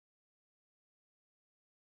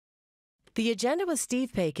The Agenda with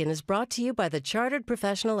Steve Paikin is brought to you by the Chartered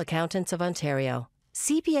Professional Accountants of Ontario.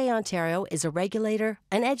 CPA Ontario is a regulator,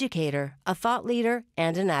 an educator, a thought leader,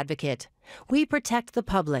 and an advocate. We protect the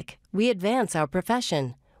public. We advance our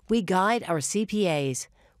profession. We guide our CPAs.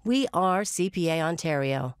 We are CPA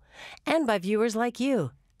Ontario. And by viewers like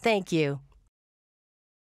you. Thank you.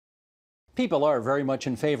 People are very much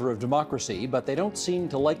in favor of democracy, but they don't seem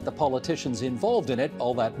to like the politicians involved in it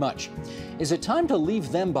all that much. Is it time to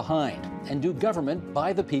leave them behind and do government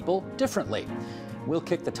by the people differently? We'll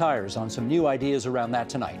kick the tires on some new ideas around that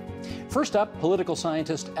tonight. First up, political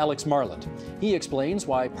scientist Alex Marland. He explains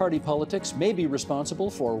why party politics may be responsible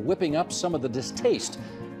for whipping up some of the distaste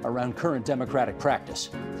around current democratic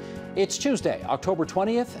practice. It's Tuesday, October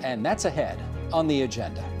 20th, and that's ahead on the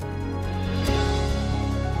agenda.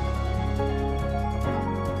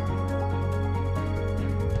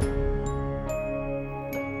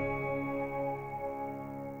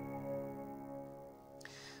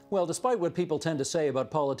 Well, despite what people tend to say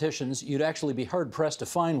about politicians, you'd actually be hard-pressed to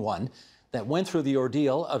find one that went through the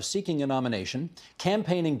ordeal of seeking a nomination,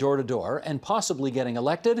 campaigning door-to-door, and possibly getting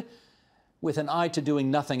elected with an eye to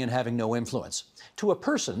doing nothing and having no influence. To a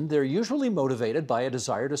person, they're usually motivated by a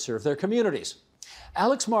desire to serve their communities.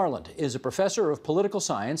 Alex Marland is a professor of political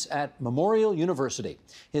science at Memorial University.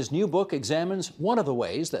 His new book examines one of the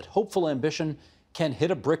ways that hopeful ambition can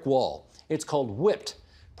hit a brick wall. It's called Whipped: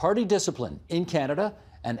 Party Discipline in Canada.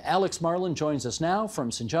 And Alex Marland joins us now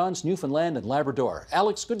from St. John's, Newfoundland and Labrador.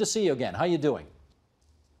 Alex, good to see you again. How you doing?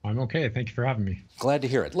 I'm okay. Thank you for having me. Glad to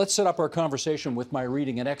hear it. Let's set up our conversation with my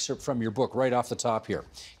reading an excerpt from your book right off the top here.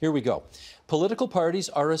 Here we go. Political parties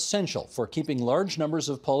are essential for keeping large numbers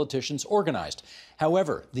of politicians organized.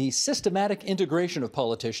 However, the systematic integration of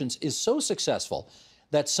politicians is so successful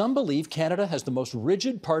that some believe Canada has the most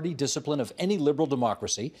rigid party discipline of any liberal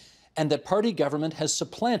democracy, and that party government has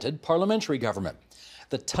supplanted parliamentary government.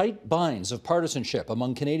 The tight binds of partisanship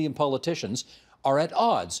among Canadian politicians are at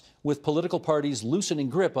odds with political parties' loosening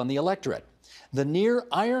grip on the electorate. The near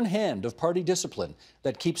iron hand of party discipline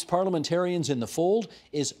that keeps parliamentarians in the fold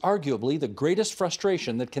is arguably the greatest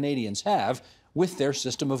frustration that Canadians have with their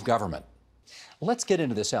system of government. Let's get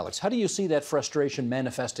into this, Alex. How do you see that frustration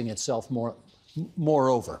manifesting itself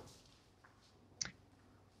moreover?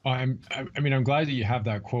 I'm glad that you have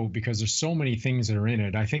that quote, because there's so many things that are in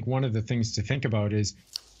it. I think one of the things to think about is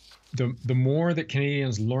the more that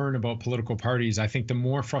Canadians learn about political parties, I think the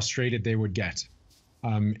more frustrated they would get.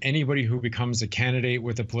 Anybody who becomes a candidate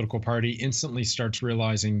with a political party instantly starts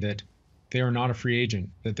realizing that they are not a free agent,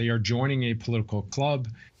 that they are joining a political club,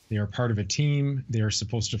 they are part of a team, they are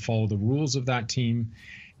supposed to follow the rules of that team,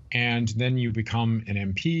 and then you become an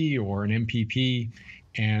MP or an MPP,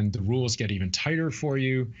 and the rules get even tighter for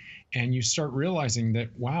you, and you start realizing that,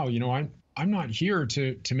 wow, I'm not here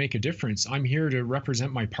to make a difference. I'm here to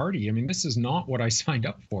represent my party. I mean, this is not what I signed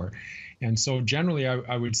up for. And so generally,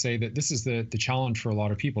 I would say that this is the challenge for a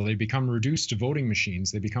lot of people. They become reduced to voting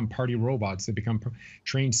machines. They become party robots. They become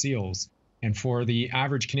trained seals. And for the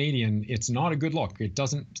average Canadian, it's not a good look. It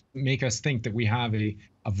doesn't make us think that we have a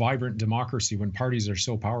vibrant democracy when parties are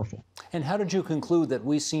so powerful. And how did you conclude that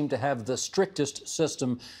we seem to have the strictest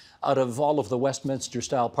system out of all of the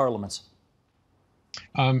Westminster-style parliaments?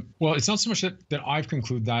 Well, it's not so much that I've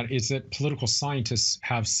concluded that, it's that political scientists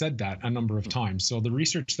have said that a number of times. So the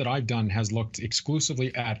research that I've done has looked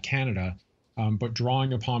exclusively at Canada, but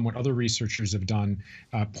drawing upon what other researchers have done,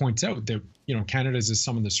 points out that, Canada's is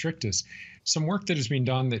some of the strictest. Some work that has been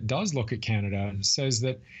done that does look at Canada says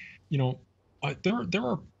that,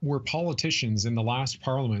 there were politicians in the last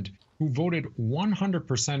parliament who voted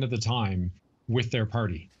 100% of the time with their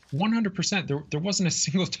party. 100%. There wasn't a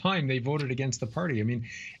single time they voted against the party. I mean,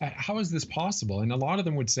 how is this possible? And a lot of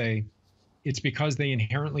them would say it's because they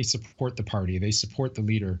inherently support the party. They support the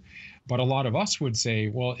leader. But a lot of us would say,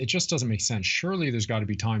 well, it just doesn't make sense. Surely there's got to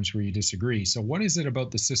be times where you disagree. So what is it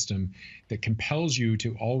about the system that compels you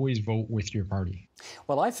to always vote with your party?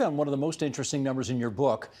 Well, I found one of the most interesting numbers in your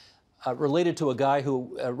book related to a guy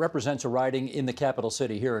who represents a riding in the capital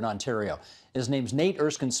city here in Ontario. His name's Nate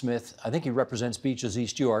Erskine-Smith. I think he represents Beaches,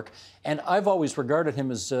 East York. And I've always regarded him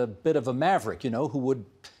as a bit of a maverick, who would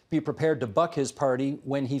be prepared to buck his party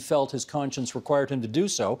when he felt his conscience required him to do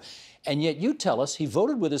so. And yet you tell us he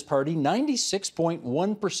voted with his party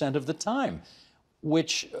 96.1% of the time,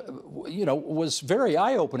 which, was very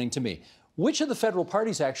eye-opening to me. Which of the federal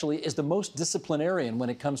parties actually is the most disciplinarian when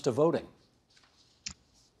it comes to voting?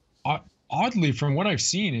 Oddly, from what I've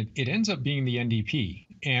seen, it ends up being the NDP.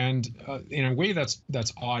 And in a way, that's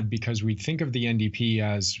odd, because we think of the NDP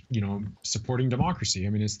as, supporting democracy. I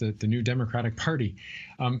mean, it's the new Democratic Party.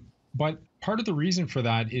 But part of the reason for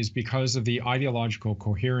that is because of the ideological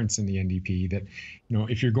coherence in the NDP, that,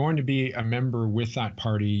 if you're going to be a member with that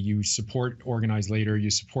party, you support organized labor, you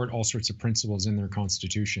support all sorts of principles in their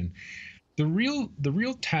constitution. The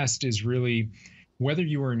real test is really whether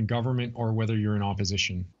you are in government or whether you're in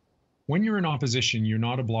opposition. When you're in opposition, you're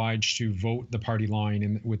not obliged to vote the party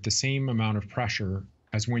line with the same amount of pressure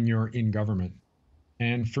as when you're in government.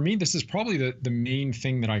 And for me, this is probably the main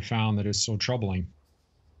thing that I found that is so troubling.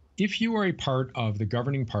 If you are a part of the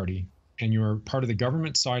governing party and you're part of the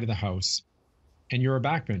government side of the House and you're a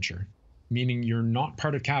backbencher, meaning you're not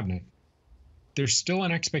part of cabinet, there's still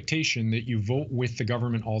an expectation that you vote with the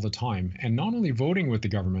government all the time. And not only voting with the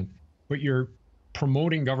government, but you're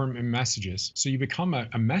promoting government messages. So you become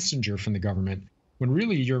a messenger from the government when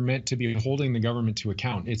really you're meant to be holding the government to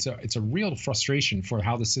account. It's a real frustration for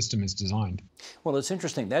how the system is designed. Well, it's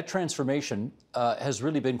interesting. That transformation has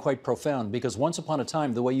really been quite profound, because once upon a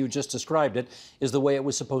time, the way you just described it is the way it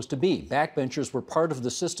was supposed to be. Backbenchers were part of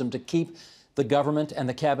the system to keep the government and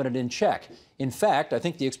the cabinet in check. In fact, I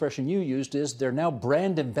think the expression you used is they're now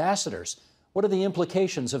brand ambassadors. What are the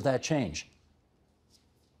implications of that change?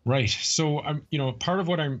 Right. So, part of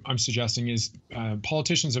what I'm suggesting is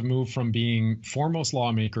politicians have moved from being foremost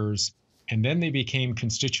lawmakers, and then they became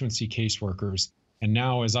constituency caseworkers. And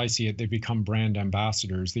now, as I see it, they become brand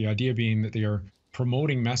ambassadors. The idea being that they are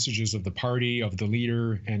promoting messages of the party, of the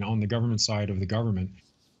leader, and on the government side of the government.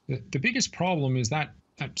 The biggest problem is that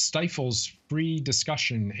stifles free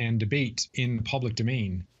discussion and debate in the public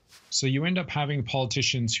domain. So you end up having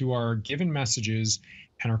politicians who are given messages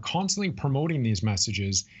and are constantly promoting these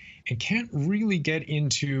messages and can't really get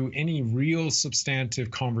into any real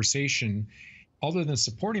substantive conversation other than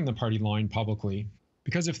supporting the party line publicly,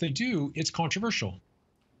 because if they do, it's controversial.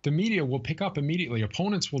 The media will pick up immediately.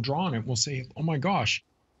 Opponents will draw on it, will say, oh my gosh,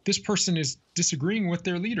 this person is disagreeing with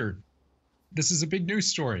their leader. This is a big news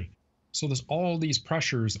story. So there's all these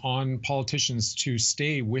pressures on politicians to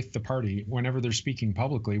stay with the party whenever they're speaking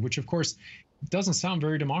publicly, which of course doesn't sound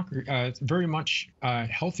very much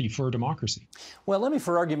healthy for democracy. Well, let me,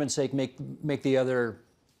 for argument's sake, put the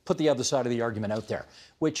other side of the argument out there,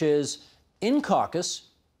 which is in caucus,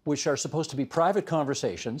 which are supposed to be private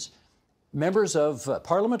conversations, members of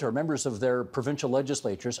Parliament or members of their provincial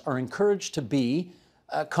legislatures are encouraged to be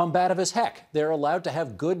combative as heck. They're allowed to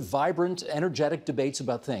have good, vibrant, energetic debates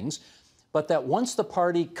about things, but that once the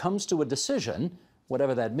party comes to a decision,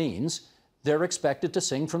 whatever that means, they're expected to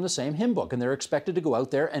sing from the same hymn book, and they're expected to go out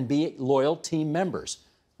there and be loyal team members.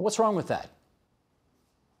 What's wrong with that?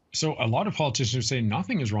 So a lot of politicians say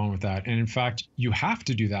nothing is wrong with that. And in fact, you have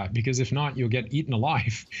to do that, because if not, you'll get eaten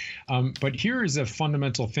alive. But here is a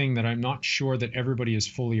fundamental thing that I'm not sure that everybody is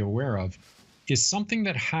fully aware of, is something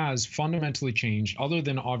that has fundamentally changed, other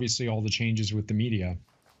than obviously all the changes with the media,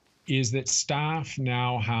 is that staff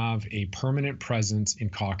now have a permanent presence in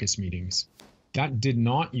caucus meetings. That did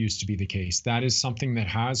not used to be the case. That is something that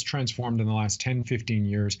has transformed in the last 10, 15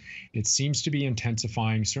 years. It seems to be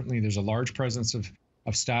intensifying. Certainly there's a large presence of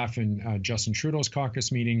staff in Justin Trudeau's caucus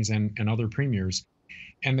meetings and other premiers.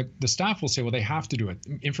 And the staff will say, well, they have to do it.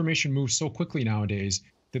 Information moves so quickly nowadays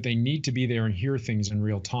that they need to be there and hear things in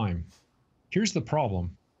real time. Here's the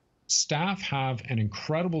problem. Staff have an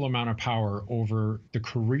incredible amount of power over the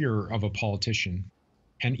career of a politician.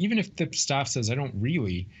 And even if the staff says, I don't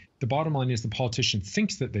really, the bottom line is the politician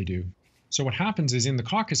thinks that they do. So what happens is in the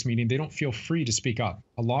caucus meeting, they don't feel free to speak up.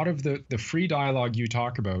 A lot of the free dialogue you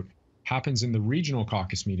talk about happens in the regional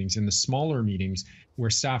caucus meetings, in the smaller meetings where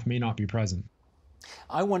staff may not be present.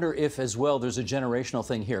 I wonder if, as well, there's a generational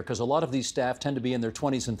thing here, because a lot of these staff tend to be in their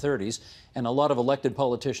 20s and 30s, and a lot of elected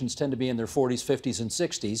politicians tend to be in their 40s, 50s, and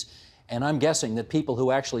 60s. And I'm guessing that people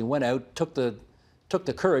who actually went out, took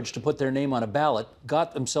the courage to put their name on a ballot,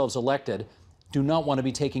 got themselves elected, do not want to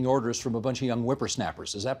be taking orders from a bunch of young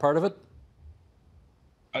whippersnappers. Is that part of it?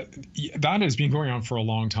 That has been going on for a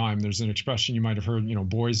long time. There's an expression you might have heard,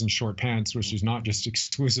 boys in short pants, which is not just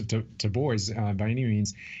exclusive to boys by any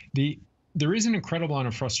means. There is an incredible amount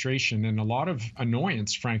of frustration and a lot of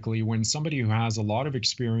annoyance, frankly, when somebody who has a lot of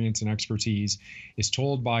experience and expertise is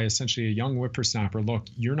told by essentially a young whippersnapper, look,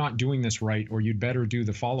 you're not doing this right, or you'd better do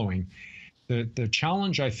the following. The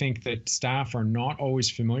challenge I think that staff are not always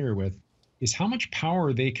familiar with is how much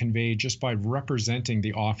power they convey just by representing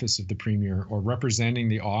the office of the premier or representing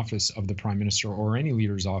the office of the prime minister or any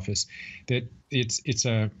leader's office, that it's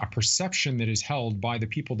a perception that is held by the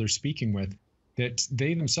people they're speaking with that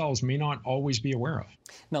they themselves may not always be aware of.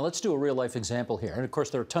 Now, let's do a real-life example here. And, of course,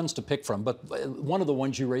 there are tons to pick from, but one of the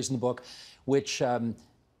ones you raised in the book, which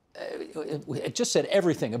it just said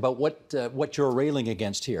everything about what you're railing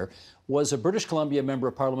against here, was a British Columbia member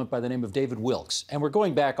of Parliament by the name of David Wilkes. And we're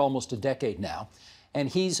going back almost a decade now. And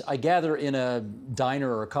he's, I gather, in a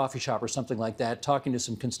diner or a coffee shop or something like that, talking to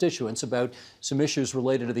some constituents about some issues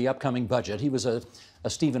related to the upcoming budget. He was a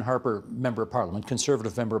Stephen Harper member of Parliament,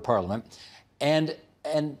 Conservative member of Parliament. And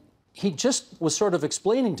he just was sort of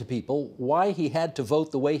explaining to people why he had to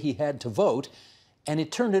vote the way he had to vote. And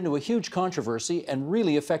it turned into a huge controversy and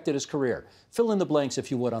really affected his career. Fill in the blanks,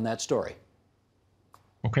 if you would, on that story.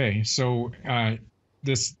 Okay, so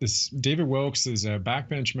this David Wilkes is a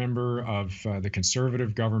backbench member of the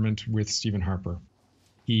Conservative government with Stephen Harper.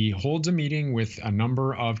 He holds a meeting with a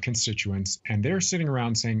number of constituents, and they're sitting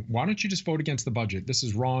around saying, why don't you just vote against the budget? This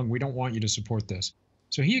is wrong. We don't want you to support this.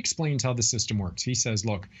 So he explains how the system works. He says,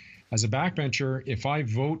 look, as a backbencher, if I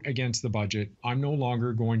vote against the budget, I'm no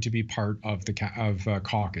longer going to be part of the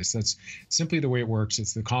caucus. That's simply the way it works.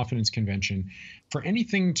 It's the confidence convention. For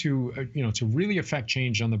anything to really affect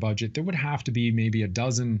change on the budget, there would have to be maybe a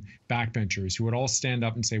dozen backbenchers who would all stand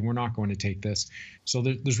up and say, we're not going to take this. So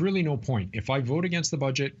there's really no point. If I vote against the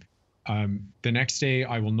budget, the next day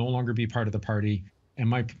I will no longer be part of the party, and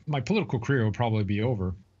my political career will probably be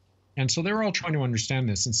over. And so they're all trying to understand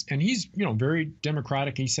this. And he's, very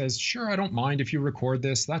democratic. He says, sure, I don't mind if you record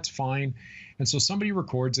this. That's fine. And so somebody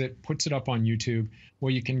records it, puts it up on YouTube.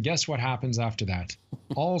 Well, you can guess what happens after that.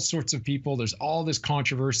 All sorts of people. There's all this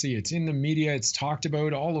controversy. It's in the media. It's talked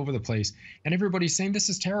about all over the place. And everybody's saying, this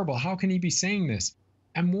is terrible. How can he be saying this?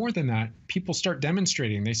 And more than that, people start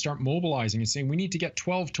demonstrating. They start mobilizing and saying, we need to get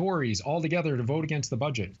 12 Tories all together to vote against the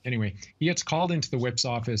budget. Anyway, he gets called into the whip's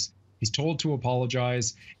office. He's told to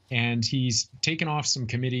apologize, and he's taken off some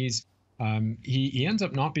committees. He ends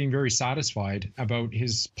up not being very satisfied about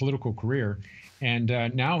his political career, and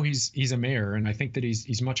now he's a mayor, and I think that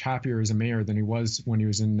he's much happier as a mayor than he was when he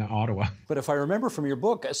was in Ottawa. But if I remember from your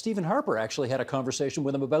book, Stephen Harper actually had a conversation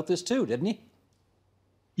with him about this too, didn't he?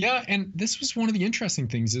 Yeah, and this was one of the interesting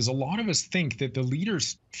things is a lot of us think that the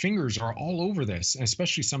leader's fingers are all over this,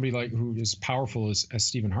 especially somebody like who is powerful as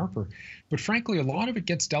Stephen Harper. But frankly, a lot of it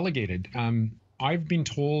gets delegated. I've been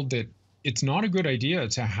told that it's not a good idea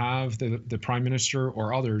to have the Prime Minister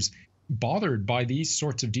or others bothered by these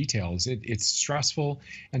sorts of details. It's stressful.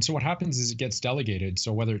 And so what happens is it gets delegated.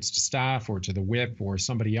 So whether it's to staff or to the whip or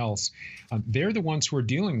somebody else, they're the ones who are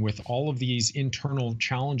dealing with all of these internal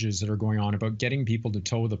challenges that are going on about getting people to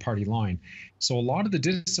toe the party line. So a lot of the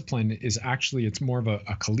discipline is actually, it's more of a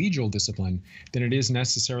collegial discipline than it is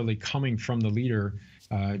necessarily coming from the leader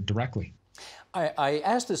directly. I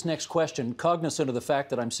asked this next question cognizant of the fact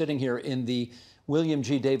that I'm sitting here in the William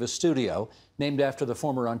G. Davis studio, named after the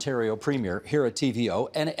former Ontario Premier here at TVO.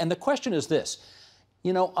 And the question is this.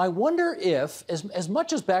 I wonder if, as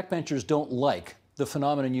much as backbenchers don't like the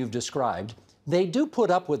phenomenon you've described, they do put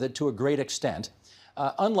up with it to a great extent,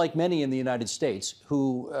 unlike many in the United States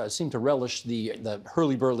who seem to relish the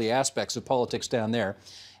hurly-burly aspects of politics down there.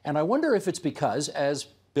 And I wonder if it's because, as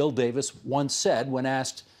Bill Davis once said when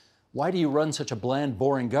asked, why do you run such a bland,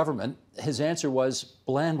 boring government? His answer was,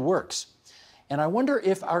 bland works. And I wonder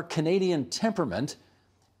if our Canadian temperament,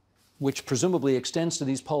 which presumably extends to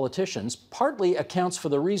these politicians, partly accounts for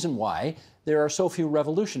the reason why there are so few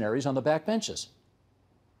revolutionaries on the backbenches.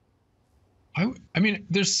 I mean,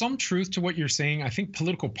 there's some truth to what you're saying. I think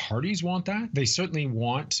political parties want that. They certainly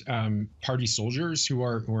want party soldiers who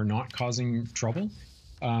are not causing trouble.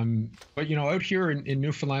 But, out here in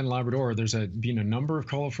Newfoundland and Labrador, there's been a number of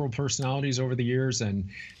colorful personalities over the years, and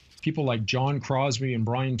people like John Crosby and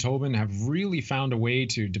Brian Tobin have really found a way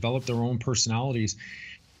to develop their own personalities.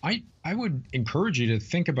 I would encourage you to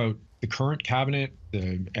think about the current cabinet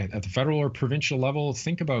at the federal or provincial level.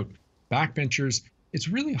 Think about backbenchers. It's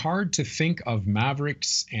really hard to think of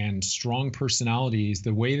mavericks and strong personalities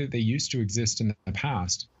the way that they used to exist in the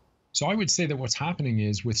past. So I would say that what's happening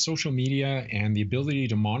is with social media and the ability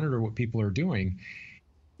to monitor what people are doing,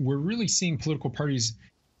 we're really seeing political parties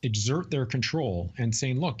exert their control and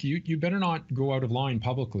saying, look, you better not go out of line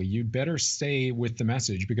publicly. You better stay with the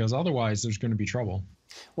message because otherwise there's going to be trouble.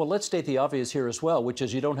 Well, let's state the obvious here as well, which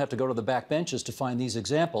is you don't have to go to the backbenches to find these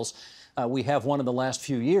examples. We have one in the last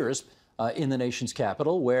few years in the nation's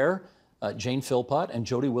capital where Jane Philpott and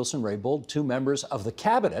Jody Wilson-Raybould, two members of the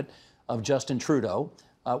cabinet of Justin Trudeau,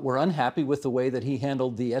 were unhappy with the way that he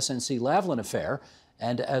handled the SNC-Lavalin affair,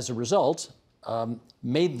 and as a result,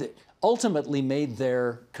 ultimately made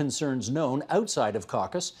their concerns known outside of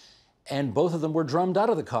caucus, and both of them were drummed out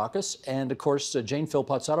of the caucus. And of course, Jane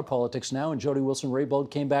Philpott's out of politics now, and Jody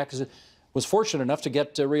Wilson-Raybould came back was fortunate enough to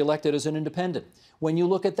get reelected as an independent. When you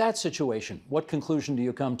look at that situation, what conclusion do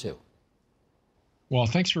you come to? Well,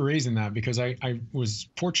 thanks for raising that, because I was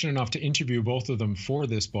fortunate enough to interview both of them for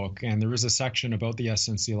this book, and there is a section about the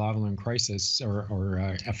SNC-Lavalin crisis or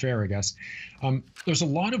affair, I guess. There's a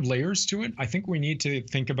lot of layers to it. I think we need to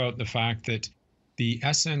think about the fact that the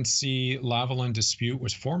SNC-Lavalin dispute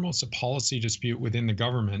was foremost a policy dispute within the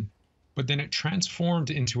government, but then it transformed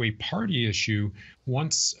into a party issue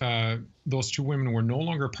once those two women were no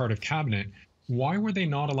longer part of cabinet. Why were they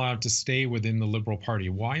not allowed to stay within the Liberal Party?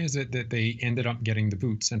 Why is it that they ended up getting the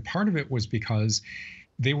boots? And part of it was because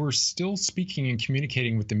they were still speaking and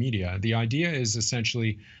communicating with the media. The idea is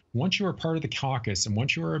essentially, once you are part of the caucus and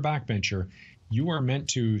once you are a backbencher, you are meant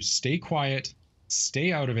to stay quiet,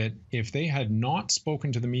 stay out of it. If they had not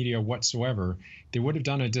spoken to the media whatsoever, they would have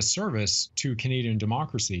done a disservice to Canadian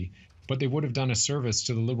democracy, but they would have done a service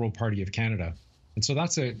to the Liberal Party of Canada. And so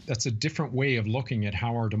that's a different way of looking at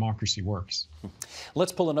how our democracy works.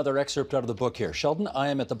 Let's pull another excerpt out of the book here. Sheldon, I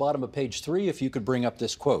am at the bottom of page 3, if you could bring up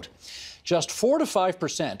this quote. Just 4 to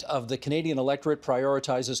 5% of the Canadian electorate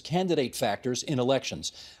prioritizes candidate factors in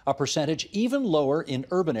elections, a percentage even lower in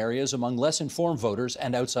urban areas among less informed voters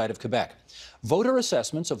and outside of Quebec. Voter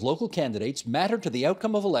assessments of local candidates matter to the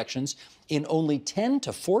outcome of elections in only 10 to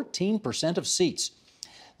 14% of seats.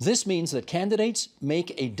 This means that candidates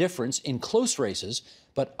make a difference in close races,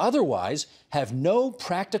 but otherwise have no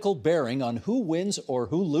practical bearing on who wins or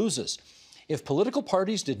who loses. If political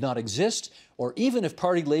parties did not exist, or even if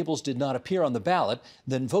party labels did not appear on the ballot,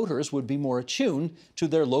 then voters would be more attuned to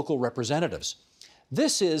their local representatives.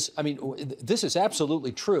 This is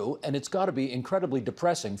absolutely true, and it's got to be incredibly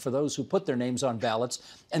depressing for those who put their names on ballots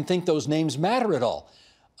and think those names matter at all.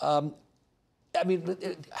 How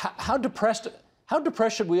depressed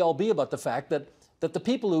should we all be about the fact that the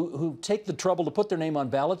people who take the trouble to put their name on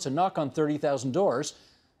ballots and knock on 30,000 doors,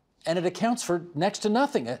 and it accounts for next to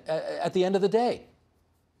nothing at the end of the day?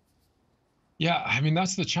 Yeah, I mean,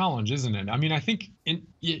 that's the challenge, isn't it? I mean, I think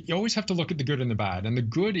you always have to look at the good and the bad. And the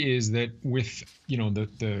good is that with,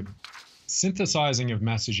 the synthesizing of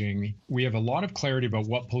messaging, we have a lot of clarity about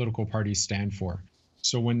what political parties stand for.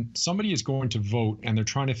 So when somebody is going to vote and they're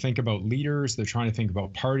trying to think about leaders, they're trying to think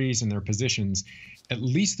about parties and their positions, at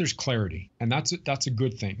least there's clarity. And that's a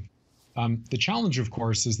good thing. The challenge, of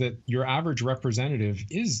course, is that your average representative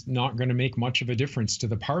is not going to make much of a difference to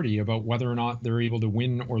the party about whether or not they're able to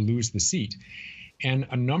win or lose the seat. And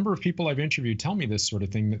a number of people I've interviewed tell me this sort of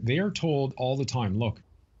thing, that they are told all the time, look,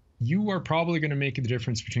 you are probably going to make the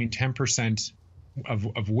difference between 10%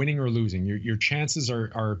 of winning or losing. Your chances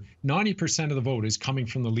are 90% of the vote is coming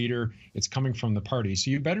from the leader, it's coming from the party.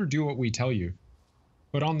 So you better do what we tell you.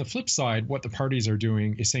 But on the flip side, what the parties are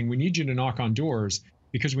doing is saying, we need you to knock on doors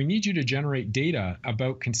because we need you to generate data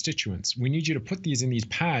about constituents. We need you to put these in these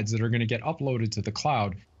pads that are going to get uploaded to the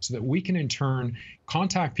cloud so that we can in turn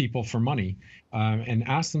contact people for money and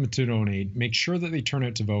ask them to donate, make sure that they turn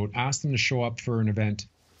out to vote, ask them to show up for an event.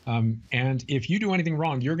 And if you do anything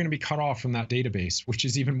wrong, you're going to be cut off from that database, which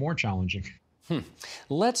is even more challenging.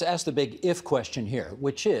 Let's ask the big if question here,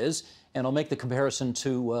 which is, and I'll make the comparison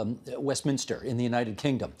to Westminster in the United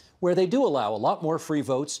Kingdom, where they do allow a lot more free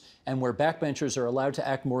votes and where backbenchers are allowed to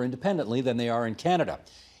act more independently than they are in Canada.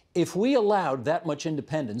 If we allowed that much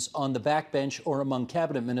independence on the backbench or among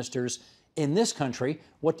cabinet ministers in this country,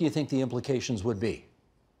 what do you think the implications would be?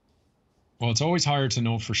 Well, it's always hard to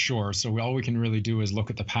know for sure. So all we can really do is look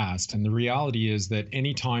at the past. And the reality is that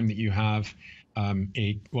any time that you have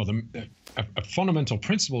a fundamental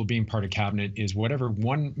principle of being part of cabinet is whatever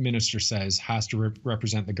one minister says has to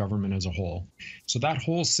represent the government as a whole. So that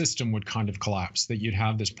whole system would kind of collapse, that you'd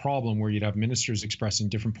have this problem where you'd have ministers expressing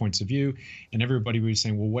different points of view and everybody would be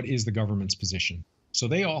saying, well, what is the government's position? So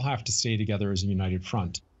they all have to stay together as a united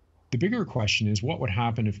front. The bigger question is what would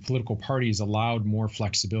happen if political parties allowed more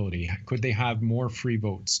flexibility? Could they have more free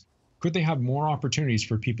votes? Could they have more opportunities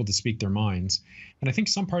for people to speak their minds? And I think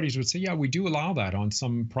some parties would say, yeah, we do allow that on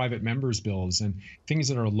some private members' bills and things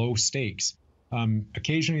that are low stakes.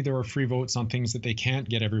 Occasionally there are free votes on things that they can't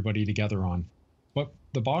get everybody together on. But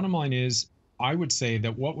the bottom line is, I would say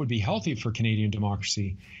that what would be healthy for Canadian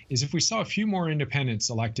democracy is if we saw a few more independents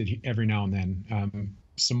elected every now and then.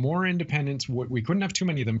 Some more independents, we couldn't have too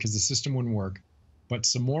many of them because the system wouldn't work, but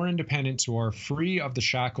some more independents who are free of the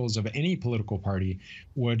shackles of any political party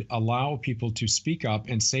would allow people to speak up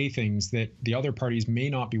and say things that the other parties may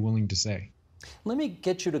not be willing to say. Let me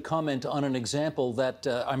get you to comment on an example that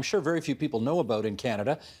I'm sure very few people know about in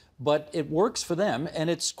Canada, but it works for them and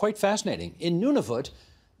it's quite fascinating. In Nunavut,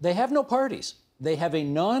 they have no parties. They have a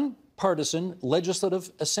non-partisan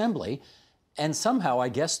legislative assembly, and somehow, I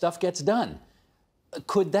guess, stuff gets done.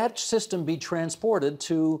 Could that system be transported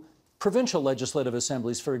to provincial legislative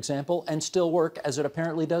assemblies, for example, and still work as it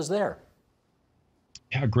apparently does there?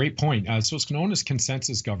 Yeah, great point. So it's known as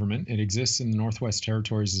consensus government. It exists in the Northwest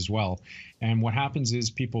Territories as well. And what happens is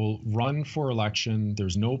people run for election.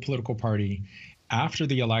 There's no political party. After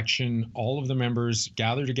the election, all of the members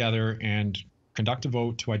gather together and conduct a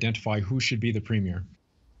vote to identify who should be the premier.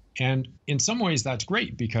 And in some ways, that's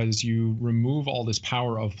great because you remove all this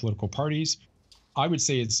power of political parties. I would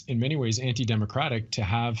say it's in many ways anti-democratic to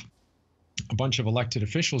have a bunch of elected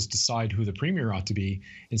officials decide who the premier ought to be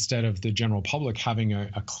instead of the general public having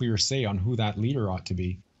a clear say on who that leader ought to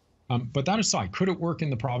be. But that aside, could it work in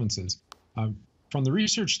the provinces? From the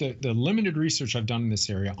research, the limited research I've done in this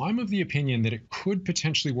area, I'm of the opinion that it could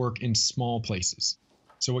potentially work in small places.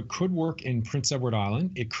 So it could work in Prince Edward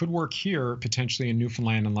Island. It could work here, potentially in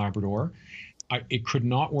Newfoundland and Labrador. It could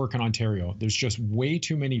not work in Ontario. There's just way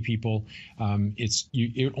too many people.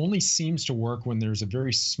 It only seems to work when there's a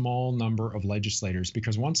very small number of legislators,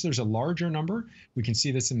 because once there's a larger number, we can see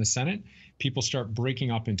this in the Senate, people start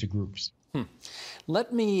breaking up into groups.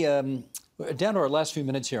 Let me, down to our last few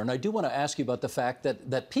minutes here, and I do want to ask you about the fact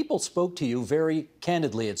that people spoke to you very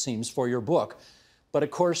candidly, it seems, for your book, but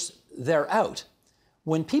of course, they're out.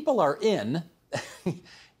 When people are in,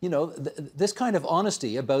 you know, this kind of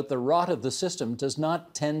honesty about the rot of the system does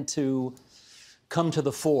not tend to come to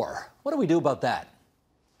the fore. What do we do about that?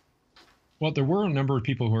 Well, there were a number of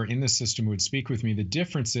people who are in the system who would speak with me. The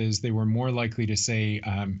difference is they were more likely to say,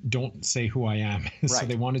 don't say who I am. So Right.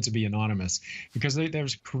 they wanted to be anonymous because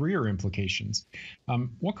there's career implications.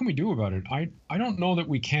 What can we do about it? I don't know that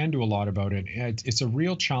we can do a lot about it. It's a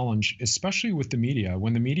real challenge, especially with the media.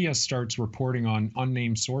 When the media starts reporting on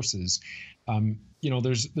unnamed sources, you know,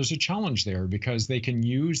 there's a challenge there because they can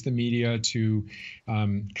use the media to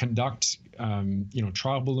conduct, you know,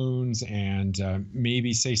 trial balloons and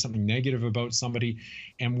maybe say something negative about somebody,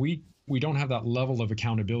 and we don't have that level of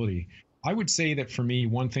accountability. I would say that for me,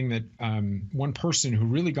 one thing that one person who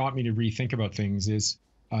really got me to rethink about things is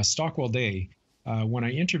Stockwell Day. When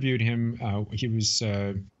I interviewed him, he was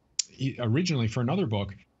originally for another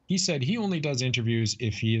book. He said he only does interviews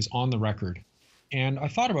if he is on the record. And I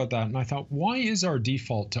thought about that and I thought, why is our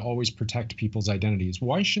default to always protect people's identities?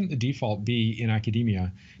 Why shouldn't the default be in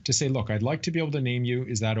academia to say, look, I'd like to be able to name you.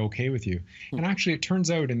 Is that okay with you? And actually, it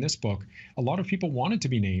turns out in this book, a lot of people wanted to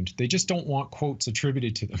be named. They just don't want quotes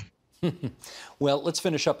attributed to them. Well, let's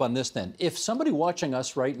finish up on this then. If somebody watching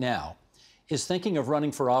us right now is thinking of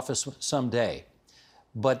running for office someday,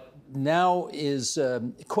 but now is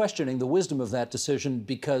questioning the wisdom of that decision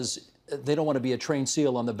because they don't want to be a trained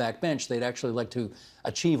seal on the back bench. They'd actually like to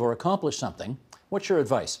achieve or accomplish something. What's your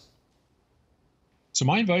advice? So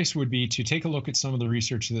my advice would be to take a look at some of the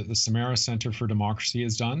research that the Samara Center for Democracy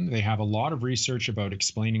has done. They have a lot of research about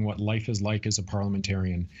explaining what life is like as a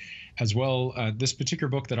parliamentarian. As well, this particular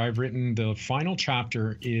book that I've written, the final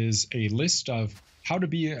chapter is a list of how to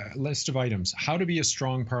be a list of items, how to be a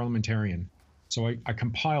strong parliamentarian. So I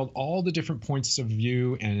compiled all the different points of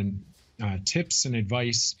view and tips and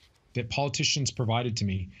advice that politicians provided to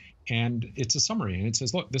me. And it's a summary and it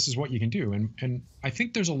says, look, this is what you can do. And I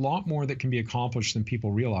think there's a lot more that can be accomplished than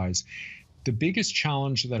people realize. The biggest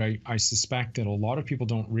challenge that I suspect that a lot of people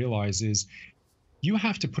don't realize is you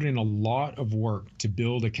have to put in a lot of work to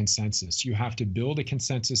build a consensus. You have to build a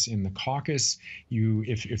consensus in the caucus.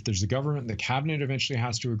 If there's a government, the cabinet eventually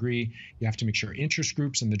has to agree. You have to make sure interest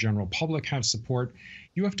groups and the general public have support.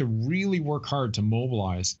 You have to really work hard to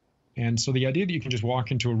mobilize. And so the idea that you can just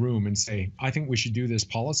walk into a room and say, I think we should do this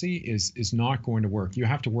policy is not going to work. You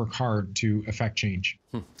have to work hard to affect change.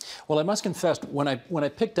 Well, I must confess, when I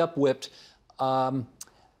picked up Whipped,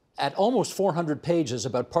 at almost 400 pages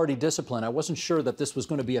about party discipline, I wasn't sure that this was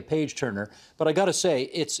going to be a page turner. But I got to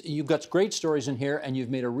say, you've got great stories in here, and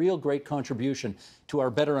you've made a real great contribution to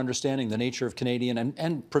our better understanding the nature of Canadian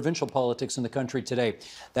and provincial politics in the country today.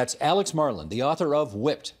 That's Alex Marland, the author of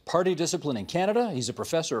Whipped, Party Discipline in Canada. He's a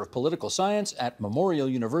professor of political science at Memorial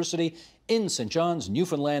University in St. John's,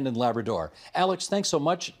 Newfoundland and Labrador. Alex, thanks so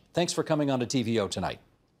much. Thanks for coming on to TVO tonight.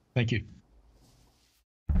 Thank you.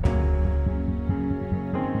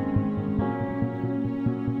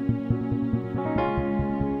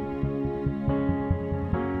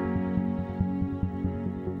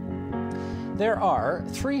 There are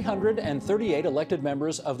 338 elected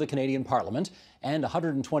members of the Canadian Parliament and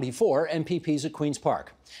 124 MPPs at Queen's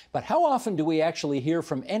Park. But how often do we actually hear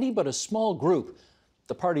from any but a small group,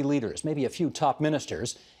 the party leaders, maybe a few top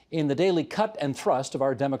ministers, in the daily cut and thrust of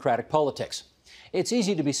our democratic politics? It's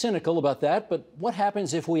easy to be cynical about that, but what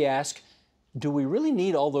happens if we ask, do we really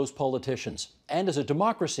need all those politicians? And as a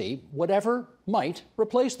democracy, whatever might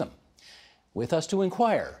replace them? With us to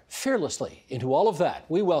inquire fearlessly into all of that,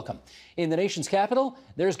 we welcome, in the nation's capital,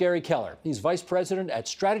 there's Gary Keller. He's Vice President at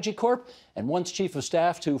Strategy Corp and once Chief of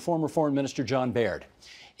Staff to former Foreign Minister John Baird.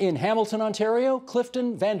 In Hamilton, Ontario,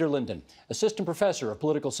 Clifton Vanderlinden, Assistant Professor of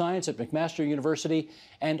Political Science at McMaster University,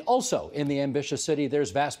 and also in the ambitious city,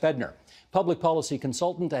 there's Vas Bednar, Public Policy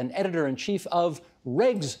Consultant and Editor-in-Chief of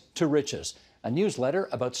Regs to Riches, a newsletter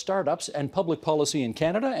about startups and public policy in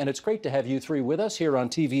Canada, and it's great to have you three with us here on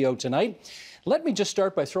TVO tonight. Let me just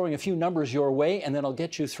start by throwing a few numbers your way, and then I'll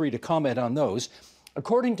get you three to comment on those.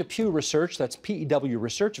 According to Pew Research, that's PEW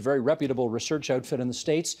Research, a very reputable research outfit in the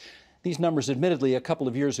States, these numbers admittedly a couple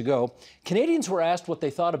of years ago, Canadians were asked what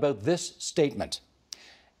they thought about this statement.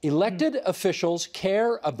 Elected officials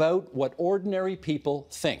care about what ordinary people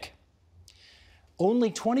think.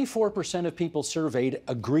 Only 24% of people surveyed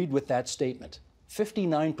agreed with that statement.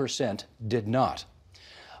 59% did not.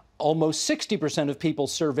 Almost 60% of people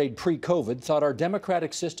surveyed pre-COVID thought our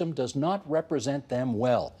democratic system does not represent them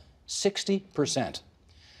well. 60%.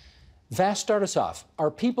 Vas, start us off.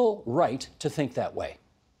 Are people right to think that way?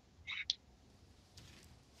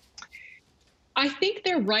 I think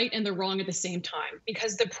they're right and they're wrong at the same time,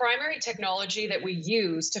 because the primary technology that we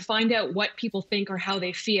use to find out what people think or how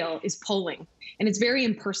they feel is polling. And it's very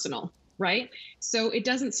impersonal, right? So it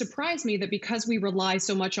doesn't surprise me that because we rely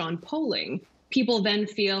so much on polling, people then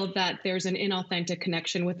feel that there's an inauthentic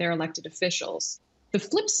connection with their elected officials. The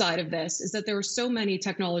flip side of this is that there are so many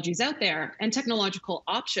technologies out there and technological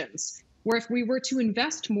options where if we were to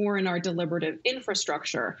invest more in our deliberative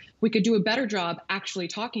infrastructure, we could do a better job actually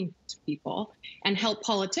talking to people and help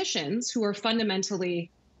politicians who are fundamentally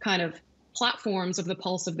kind of platforms of the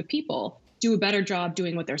pulse of the people do a better job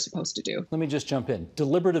doing what they're supposed to do. Let me just jump in.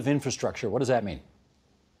 Deliberative infrastructure, what does that mean?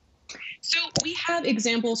 So we have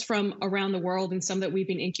examples from around the world and some that we've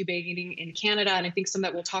been incubating in Canada, and I think some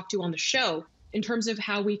that we'll talk to on the show in terms of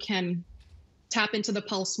how we can tap into the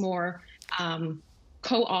pulse more,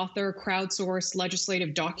 co-author, crowdsource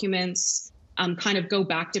legislative documents, kind of go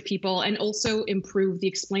back to people and also improve the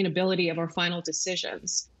explainability of our final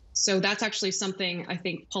decisions. So that's actually something I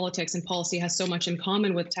think politics and policy has so much in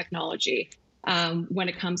common with technology. When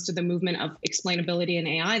it comes to the movement of explainability and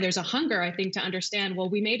AI, there's a hunger, I think, to understand, well,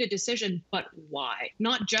 we made a decision, but why?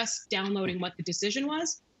 Not just downloading what the decision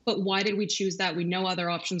was, but why did we choose that? We know other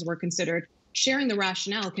options were considered. Sharing the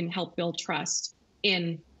rationale can help build trust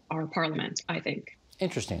in our parliament, I think.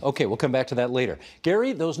 Interesting. Okay, we'll come back to that later.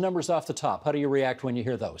 Gary, those numbers off the top, how do you react when you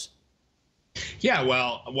hear those? Yeah,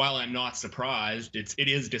 well, while I'm not surprised, it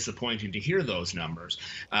is disappointing to hear those numbers.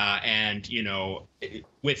 And, you know,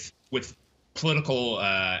 with political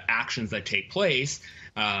actions that take place,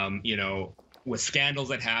 you know, with scandals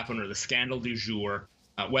that happen or the scandal du jour,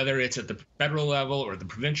 whether it's at the federal level or the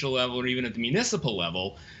provincial level or even at the municipal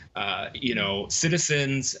level, you know,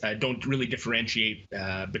 citizens don't really differentiate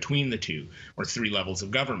between the two or three levels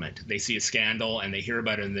of government. They see a scandal and they hear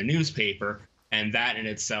about it in the newspaper, and that in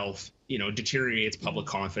itself, you know, deteriorates public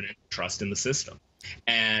confidence, trust in the system.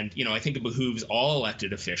 And, you know, I think it behooves all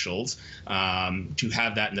elected officials to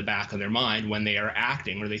have that in the back of their mind when they are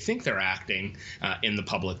acting or they think they're acting in the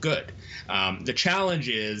public good. The challenge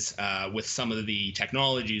is with some of the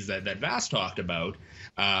technologies that Vas talked about,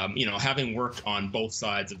 you know, having worked on both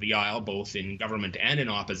sides of the aisle, both in government and in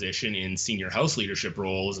opposition in senior House leadership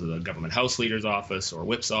roles, the government House Leader's office or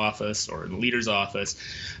Whip's office or the Leader's office,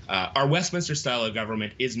 our Westminster style of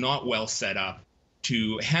government is not well set up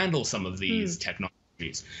to handle some of these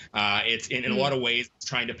technologies. It's in a lot of ways it's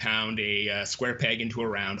trying to pound a square peg into a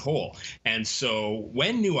round hole. And so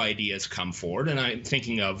when new ideas come forward, and I'm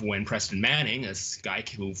thinking of when Preston Manning, this guy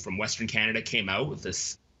who from Western Canada came out with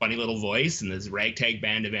this funny little voice and this ragtag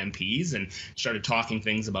band of MPs and started talking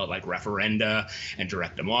things about like referenda and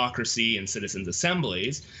direct democracy and citizens'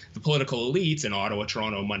 assemblies, the political elites in Ottawa,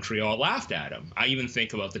 Toronto, Montreal laughed at him. I even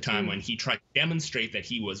think about the time when he tried to demonstrate that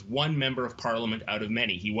he was one member of parliament out of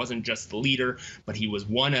many. He wasn't just the leader, but he was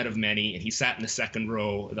one out of many, and he sat in the second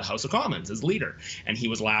row of the House of Commons as leader, and he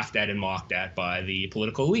was laughed at and mocked at by the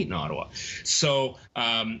political elite in Ottawa. So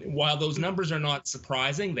while those numbers are not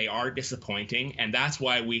surprising, they are disappointing, and that's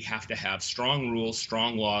why we have to have strong rules,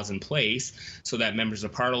 strong laws in place so that members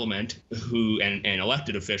of parliament and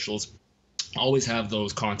elected officials always have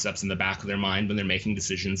those concepts in the back of their mind when they're making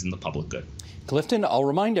decisions in the public good. Clifton, I'll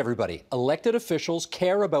remind everybody, elected officials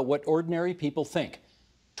care about what ordinary people think.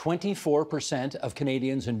 24% of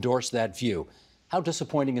Canadians endorse that view. How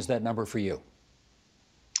disappointing is that number for you?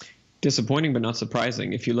 Disappointing, but not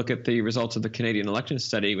surprising. If you look at the results of the Canadian election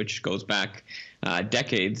study, which goes back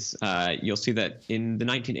decades, you'll see that in the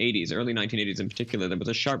 1980s, early 1980s in particular, there was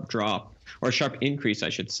a sharp drop, or a sharp increase, I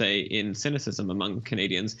should say, in cynicism among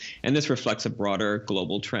Canadians. And this reflects a broader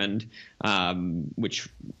global trend, which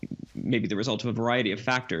may be the result of a variety of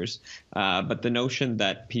factors. But the notion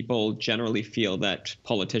that people generally feel that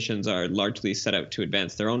politicians are largely set out to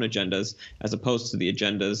advance their own agendas as opposed to the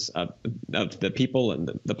agendas of the people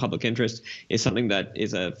and the public interest is something that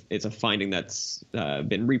is a finding that's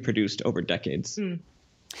been reproduced over decades.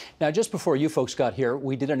 Now, just before you folks got here,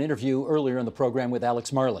 we did an interview earlier in the program with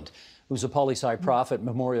Alex Marland, who's a poli-sci prof at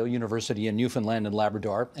Memorial University in Newfoundland and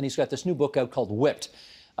Labrador, and he's got this new book out called Whipped,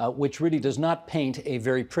 which really does not paint a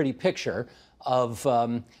very pretty picture of,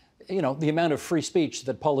 the amount of free speech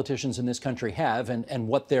that politicians in this country have and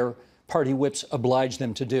what their party whips oblige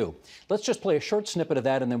them to do. Let's just play a short snippet of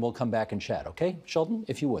that and then we'll come back and chat, okay? Sheldon,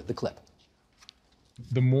 if you would, the clip.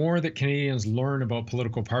 The more that Canadians learn about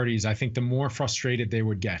political parties, I think the more frustrated they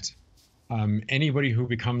would get. Anybody who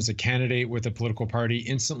becomes a candidate with a political party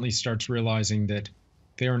instantly starts realizing that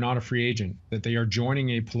they are not a free agent, that they are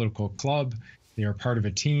joining a political club, they are part of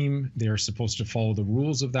a team, they are supposed to follow the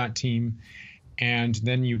rules of that team, and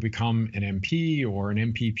then you become an MP or an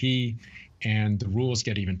MPP, and the rules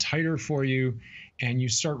get even tighter for you, and you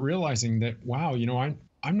start realizing that, wow,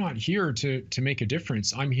 I'm not here to make a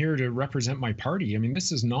difference. I'm here to represent my party. I mean,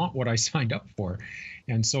 this is not what I signed up for.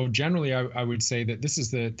 And so generally, I would say that this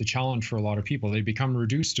is the challenge for a lot of people. They become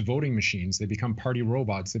reduced to voting machines. They become party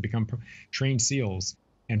robots. They become trained seals.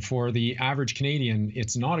 And for the average Canadian,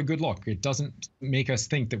 it's not a good look. It doesn't make us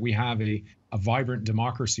think that we have a vibrant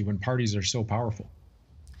democracy when parties are so powerful.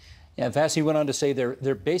 Yeah, Vassie went on to say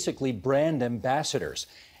they're basically brand ambassadors.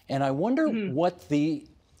 And I wonder what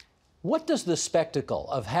does the spectacle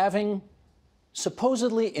of having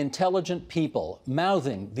supposedly intelligent people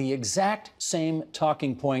mouthing the exact same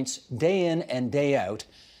talking points day in and day out,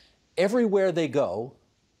 everywhere they go,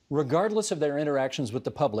 regardless of their interactions with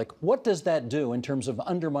the public, what does that do in terms of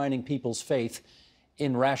undermining people's faith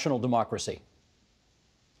in rational democracy?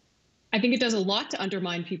 I think it does a lot to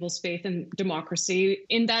undermine people's faith in democracy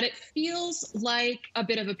in that it feels like a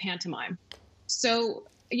bit of a pantomime. So,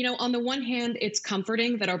 on the one hand, it's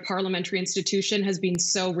comforting that our parliamentary institution has been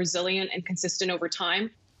so resilient and consistent over time.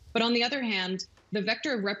 But on the other hand, the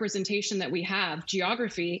vector of representation that we have,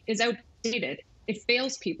 geography, is outdated. It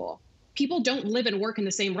fails people. People don't live and work in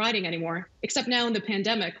the same riding anymore, except now in the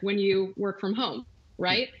pandemic when you work from home,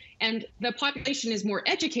 right? And the population is more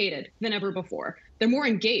educated than ever before. They're more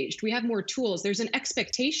engaged. We have more tools. There's an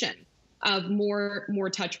expectation of more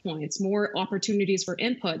touch points, more opportunities for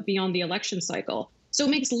input beyond the election cycle. So it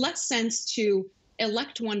makes less sense to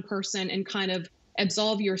elect one person and kind of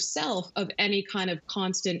absolve yourself of any kind of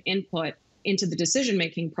constant input into the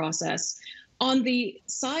decision-making process. On the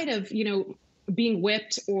side of, being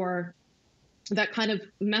whipped or that kind of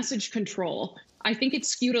message control, I think it's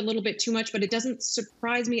skewed a little bit too much, but it doesn't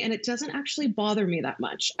surprise me and it doesn't actually bother me that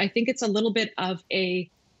much. I think it's a little bit of a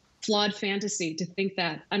flawed fantasy to think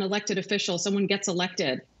that an elected official, someone gets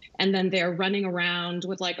elected, and then they're running around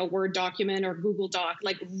with like a Word document or Google Doc,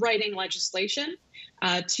 like writing legislation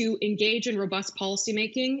to engage in robust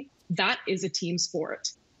policymaking. That is a team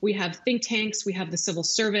sport. We have think tanks, we have the civil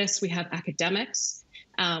service, we have academics.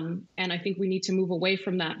 And I think we need to move away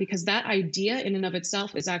from that because that idea in and of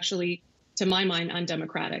itself is actually, to my mind,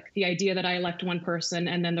 undemocratic. The idea that I elect one person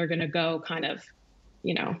and then they're going to go kind of,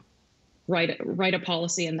 write a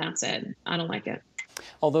policy and that's it. I don't like it.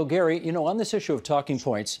 Although, Gary, on this issue of talking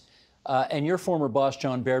points, and your former boss,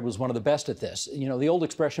 John Baird, was one of the best at this. The old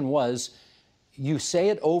expression was, you say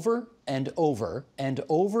it over and over and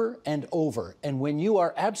over and over. And when you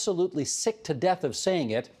are absolutely sick to death of saying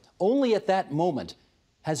it, only at that moment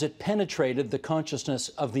has it penetrated the consciousness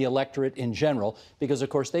of the electorate in general, because, of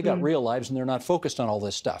course, they got real lives and they're not focused on all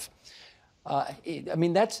this stuff.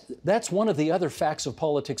 That's one of the other facts of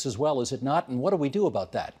politics as well, is it not? And what do we do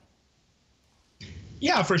about that?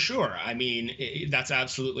 Yeah, for sure. I mean, that's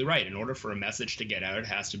absolutely right. In order for a message to get out, it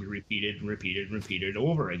has to be repeated and repeated and repeated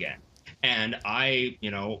over again. And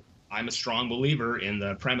I'm a strong believer in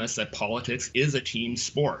the premise that politics is a team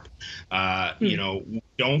sport.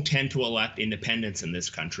 don't tend to elect independents in this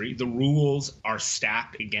country. The rules are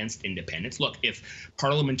stacked against independents. Look, if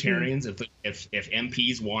parliamentarians, if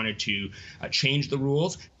MPs wanted to change the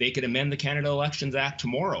rules, they could amend the Canada Elections Act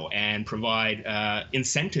tomorrow and provide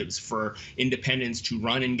incentives for independents to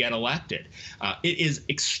run and get elected. It is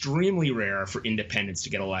extremely rare for independents to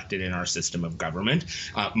get elected in our system of government.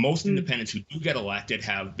 Most independents who do get elected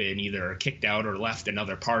have been either kicked out or left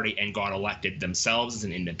another party and got elected themselves as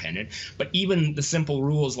an independent. But even the simple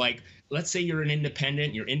rules, like, let's say you're an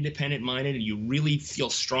independent, you're independent minded, and you really feel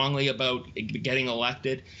strongly about getting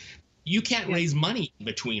elected, you can't raise money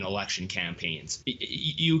between election campaigns.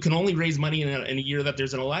 You can only raise money in a year that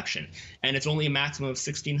there's an election, and it's only a maximum of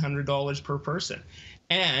 $1,600 per person.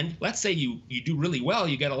 And let's say you do really well,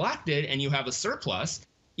 you get elected, and you have a surplus.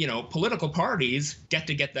 You know, political parties get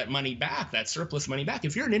that money back, that surplus money back.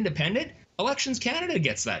 If you're an independent, Elections Canada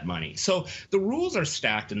gets that money. So the rules are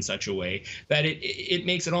stacked in such a way that it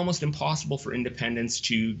makes it almost impossible for independents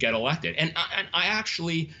to get elected. And I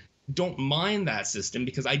actually don't mind that system,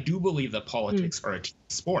 because I do believe that politics are a team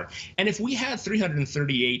sport. And if we had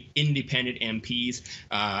 338 independent MPs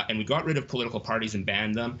and we got rid of political parties and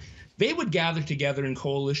banned them, they would gather together in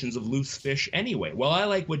coalitions of loose fish anyway. Well, I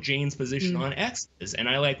like what Jane's position on X is, and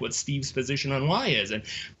I like what Steve's position on Y is. And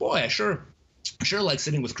boy, I sure like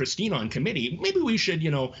sitting with Christine on committee. Maybe we should,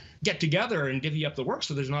 get together and divvy up the work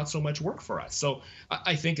so there's not so much work for us. So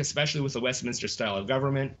I think, especially with the Westminster style of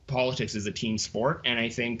government, politics is a team sport, and I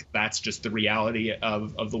think that's just the reality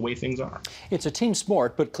of the way things are. It's a team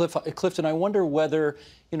sport, but Clifton, I wonder whether,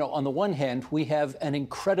 on the one hand, we have an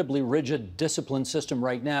incredibly rigid discipline system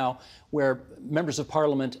right now where members of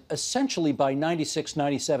parliament essentially by 96,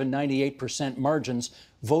 97, 98% margins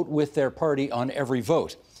vote with their party on every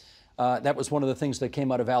vote. That was one of the things that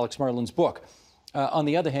came out of Alex Marland's book. On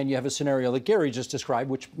the other hand, you have a scenario that Gary just described,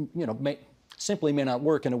 which simply may not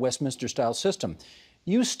work in a Westminster-style system.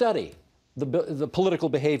 You study the political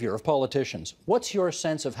behavior of politicians. What's your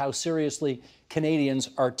sense of how seriously Canadians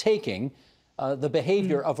are taking the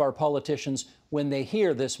behavior of our politicians when they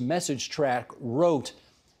hear this message track rote,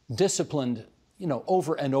 disciplined,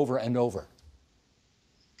 over and over and over?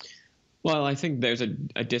 Well, I think there's a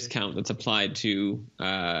discount that's applied to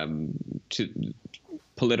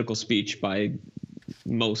political speech by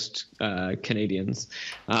most Canadians.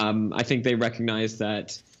 I think they recognize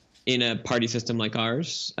that in a party system like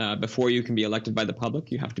ours, before you can be elected by the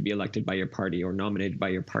public, you have to be elected by your party or nominated by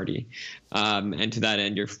your party. And to that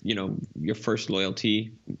end, your first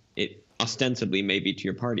loyalty, it ostensibly may be to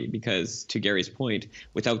your party, because to Gary's point,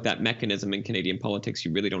 without that mechanism in Canadian politics,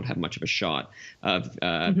 you really don't have much of a shot of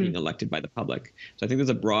being elected by the public. So I think there's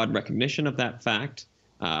a broad recognition of that fact.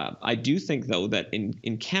 I do think, though, that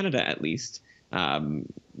in Canada, at least,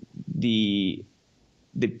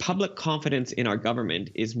 the public confidence in our government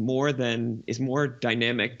is more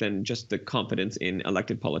dynamic than just the confidence in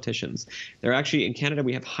elected politicians. There are actually, in Canada,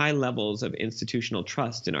 we have high levels of institutional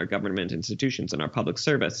trust in our government institutions and our public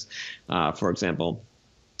service, for example,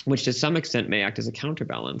 which to some extent may act as a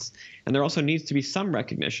counterbalance. And there also needs to be some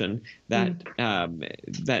recognition that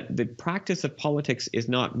that the practice of politics is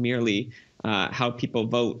not merely how people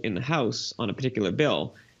vote in the House on a particular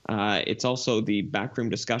bill. It's also the backroom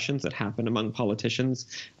discussions that happen among politicians,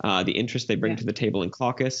 the interest they bring to the table in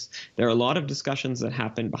caucus. There are a lot of discussions that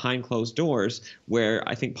happen behind closed doors where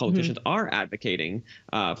I think politicians are advocating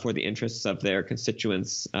for the interests of their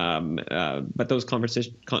constituents, but those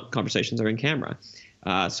conversations are in camera.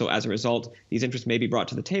 So as a result, these interests may be brought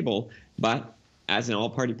to the table, but as in all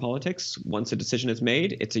party politics, once a decision is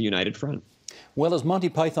made, it's a united front. Well, as Monty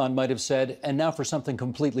Python might have said, and now for something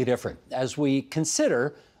completely different. As we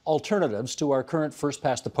consider alternatives to our current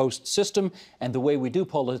first-past-the-post system and the way we do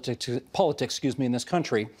politics, in this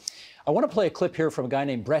country, I want to play a clip here from a guy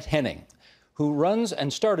named Brett Henning, who runs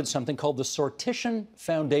and started something called the Sortition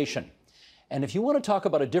Foundation. And if you want to talk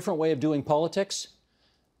about a different way of doing politics,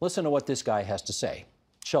 listen to what this guy has to say.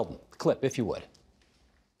 Sheldon, clip, if you would.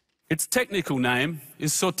 Its technical name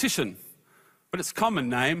is sortition, but its common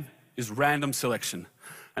name is random selection.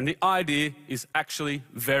 And the idea is actually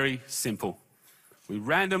very simple. We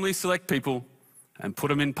randomly select people and put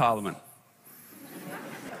them in Parliament.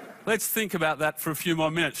 Let's think about that for a few more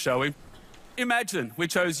minutes, shall we? Imagine we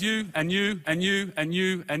chose you and you and you and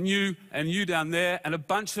you and you and you down there and a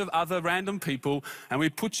bunch of other random people, and we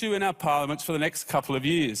put you in our parliaments for the next couple of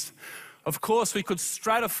years. Of course, we could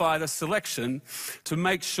stratify the selection to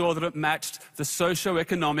make sure that it matched the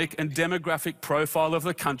socio-economic and demographic profile of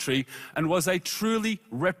the country and was a truly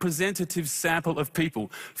representative sample of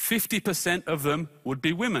people. 50% of them would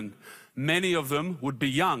be women. Many of them would be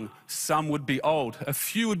young, some would be old, a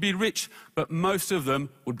few would be rich, but most of them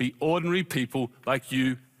would be ordinary people like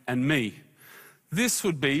you and me. This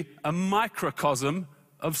would be a microcosm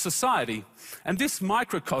of society, and this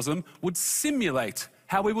microcosm would simulate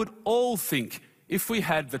how we would all think if we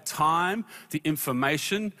had the time, the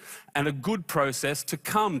information, and a good process to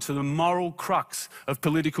come to the moral crux of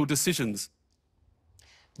political decisions.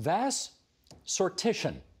 Vast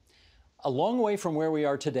sortition. A long way from where we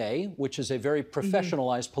are today, which is a very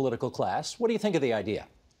professionalized political class. What do you think of the idea?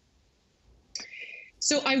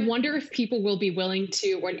 So I wonder if people will be willing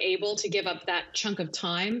to or able to give up that chunk of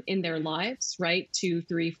time in their lives, right? 2,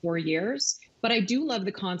 3, 4 years. But I do love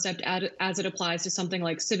the concept as it applies to something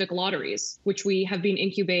like civic lotteries, which we have been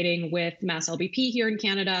incubating with Mass LBP here in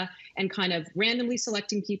Canada and kind of randomly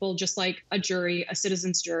selecting people just like a jury, a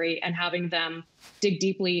citizens jury, and having them dig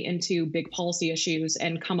deeply into big policy issues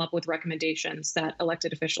and come up with recommendations that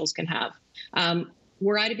elected officials can have.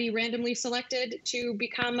 Were I to be randomly selected to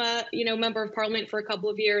become a member of parliament for a couple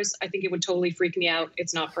of years, I think it would totally freak me out.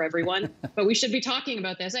 It's not for everyone, but we should be talking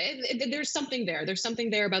about this. There's something there. There's something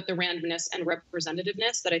there about the randomness and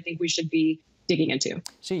representativeness that I think we should be digging into.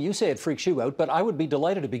 See, you say it freaks you out, but I would be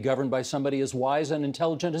delighted to be governed by somebody as wise and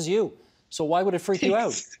intelligent as you. So why would it freak you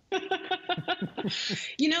out?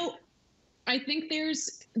 I think there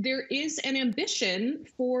is an ambition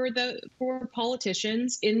for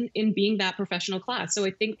politicians in being that professional class. So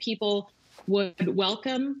I think people would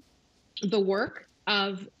welcome the work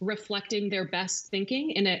of reflecting their best thinking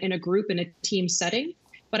in a group, in a team setting.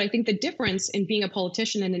 But I think the difference in being a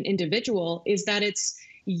politician and an individual is that it's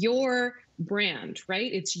your brand,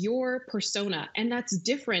 right? It's your persona. And that's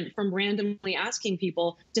different from randomly asking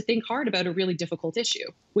people to think hard about a really difficult issue,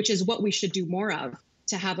 which is what we should do more of,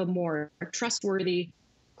 to have a more trustworthy,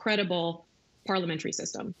 credible parliamentary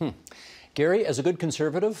system. Gary, as a good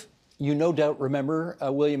conservative, you no doubt remember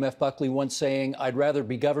William F. Buckley once saying, "I'd rather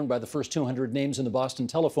be governed by the first 200 names in the Boston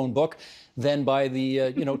telephone book than by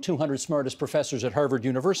the 200 smartest professors at Harvard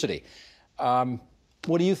University."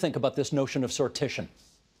 What do you think about this notion of sortition?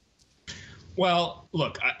 Well,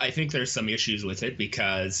 look, I think there's some issues with it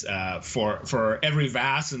because for every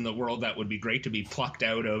Vass in the world, that would be great to be plucked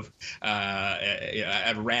out of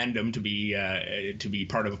at random to be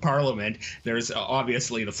part of a parliament. There's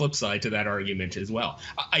obviously the flip side to that argument as well.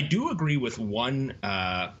 I do agree with one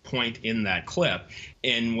point in that clip,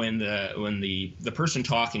 and when the person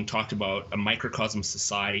talked about a microcosm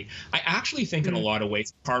society, I actually think in a lot of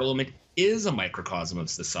ways Parliament is a microcosm of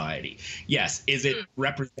society. Yes. Is it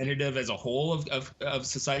representative as a whole of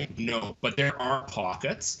society? No. But there are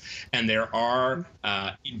pockets and there are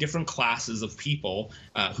different classes of people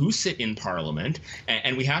who sit in Parliament.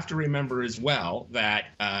 And we have to remember as well that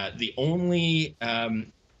the only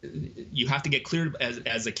you have to get cleared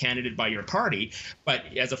as a candidate by your party, but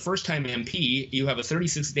as a first-time MP, you have a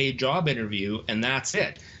 36-day job interview, and that's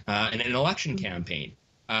it, in an election campaign.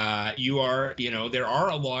 There are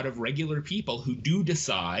a lot of regular people who do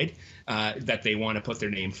decide that they want to put their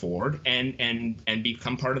name forward and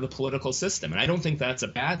become part of the political system. And I don't think that's a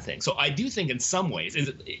bad thing. So I do think in some ways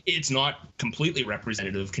it's not completely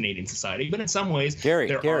representative of Canadian society, but in some ways, Gary,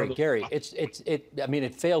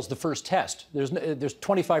 it fails the first test. There's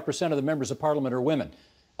 25% of the members of Parliament are women.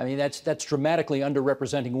 I mean, that's dramatically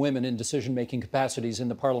underrepresenting women in decision-making capacities in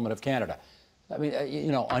the Parliament of Canada. I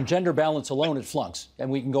mean, on gender balance alone, it flunks, and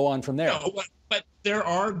we can go on from there. No, but there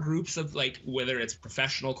are groups of, whether it's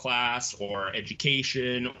professional class or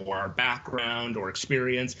education or background or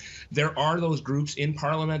experience, there are those groups in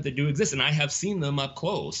Parliament that do exist, and I have seen them up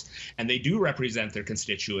close, and they do represent their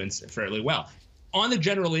constituents fairly well. On the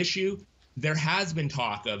general issue, there has been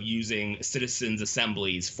talk of using citizens'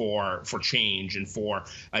 assemblies for change and for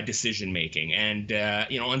decision making, and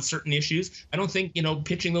on certain issues, I don't think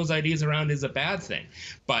pitching those ideas around is a bad thing.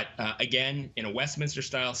 But again, in a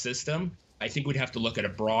Westminster-style system, I think we'd have to look at a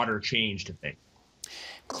broader change to things.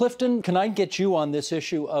 Clifton, can I get you on this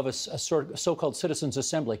issue of a sort of so-called citizens'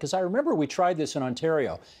 assembly? Because I remember we tried this in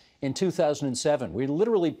Ontario in 2007. We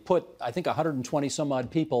literally put, I think, 120 some odd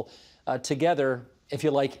people together, if you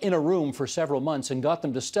like, in a room for several months and got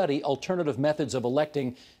them to study alternative methods of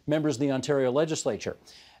electing members of the Ontario legislature.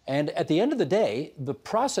 And at the end of the day, the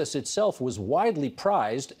process itself was widely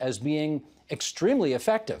prized as being extremely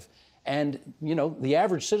effective. And, you know, the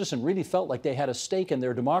average citizen really felt like they had a stake in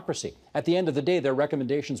their democracy. At the end of the day, their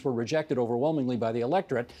recommendations were rejected overwhelmingly by the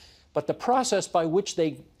electorate. But the process by which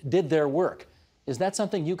they did their work, is that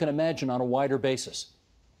something you can imagine on a wider basis?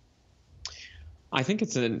 I think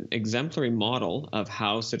it's an exemplary model of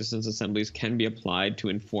how citizens' assemblies can be applied to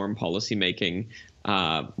inform policymaking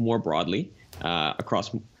more broadly across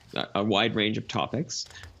a wide range of topics.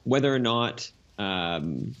 Whether or not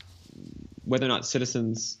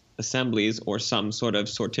citizens' assemblies or some sort of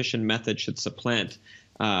sortition method should supplant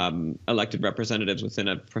elected representatives within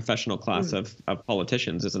a professional class of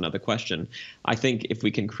politicians is another question. I think if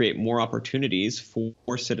we can create more opportunities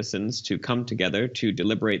for citizens to come together to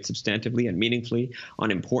deliberate substantively and meaningfully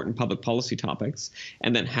on important public policy topics,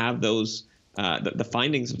 and then have those the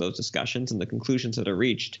findings of those discussions and the conclusions that are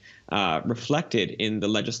reached reflected in the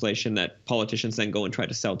legislation that politicians then go and try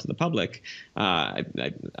to sell to the public,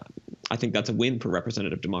 I think that's a win for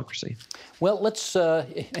representative democracy. Well, let's,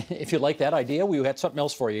 if you like that idea, we had something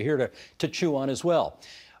else for you here to chew on as well.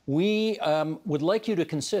 We would like you to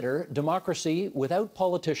consider democracy without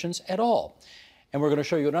politicians at all. And we're going to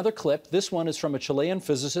show you another clip. This one is from a Chilean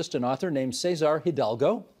physicist and author named Cesar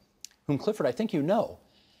Hidalgo, whom, Clifford, I think you know.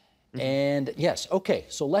 And yes, okay,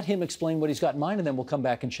 so let him explain what he's got in mind, and then we'll come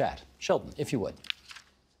back and chat. Sheldon, if you would.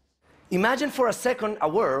 Imagine for a second a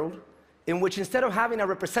world in which instead of having a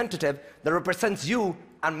representative that represents you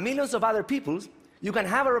and millions of other peoples, you can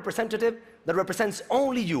have a representative that represents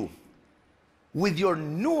only you, with your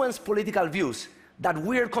nuanced political views, that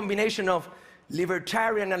weird combination of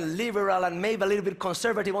libertarian and liberal and maybe a little bit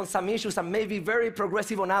conservative on some issues and maybe very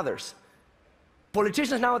progressive on others.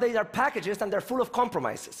 Politicians nowadays are packages and they're full of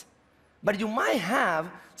compromises. But you might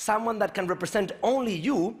have someone that can represent only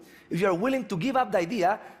you if you're willing to give up the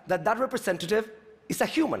idea that that representative is a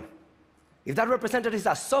human. If that representative is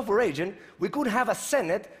a software agent, we could have a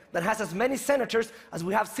Senate that has as many senators as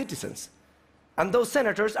we have citizens. And those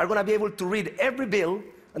senators are going to be able to read every bill,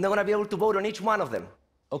 and they're going to be able to vote on each one of them.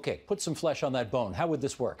 Okay, put some flesh on that bone. How would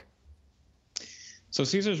this work? So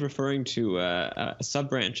Cesar's referring to a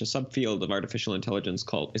sub-branch, a subfield of artificial intelligence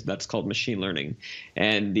that's called machine learning.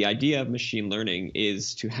 And the idea of machine learning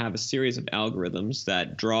is to have a series of algorithms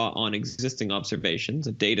that draw on existing observations,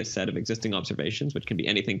 a data set of existing observations, which can be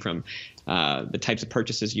anything from the types of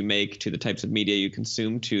purchases you make to the types of media you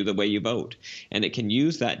consume to the way you vote. And it can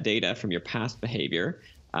use that data from your past behavior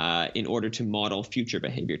in order to model future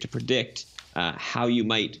behavior, to predict how you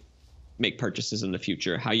might make purchases in the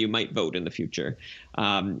future, how you might vote in the future.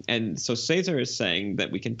 And so Cesar is saying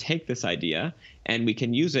that we can take this idea and we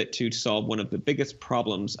can use it to solve one of the biggest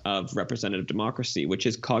problems of representative democracy, which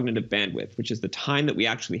is cognitive bandwidth, which is the time that we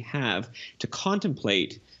actually have to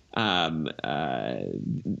contemplate the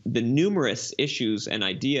numerous issues and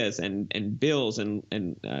ideas and bills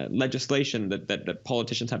and legislation that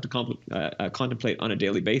politicians have to contemplate on a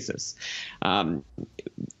daily basis.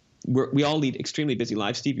 We all lead extremely busy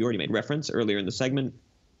lives. Steve, you already made reference earlier in the segment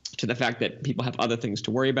to the fact that people have other things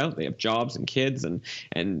to worry about. They have jobs and kids, and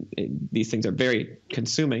these things are very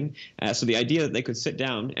consuming. So the idea that they could sit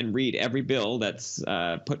down and read every bill that's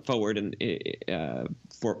put forward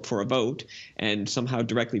for a vote and somehow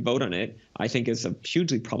directly vote on it, I think is a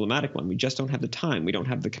hugely problematic one. We just don't have the time. We don't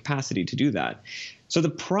have the capacity to do that. So the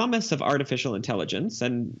promise of artificial intelligence,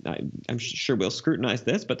 and I'm sure we'll scrutinize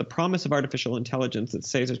this, but the promise of artificial intelligence that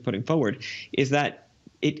Cesar's putting forward is that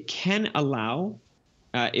it can allow,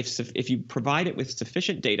 if you provide it with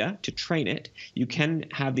sufficient data to train it, you can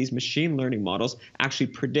have these machine learning models actually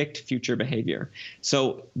predict future behavior.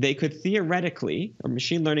 So they could theoretically, or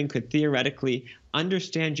machine learning could theoretically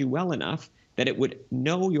understand you well enough that it would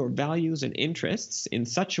know your values and interests in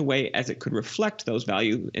such a way as it could reflect those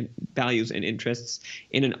values and interests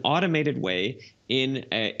in an automated way in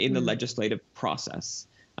the legislative process.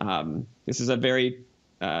 This is a very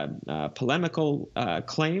polemical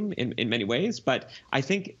claim in many ways, but I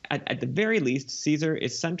think at the very least, Cesar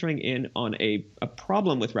is centering in on a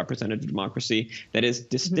problem with representative democracy that is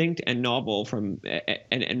distinct and novel from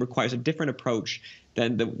and requires a different approach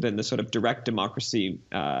than the sort of direct democracy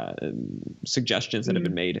suggestions that have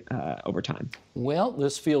been made over time. Well,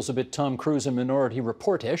 this feels a bit Tom Cruise and Minority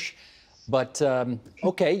Report-ish, but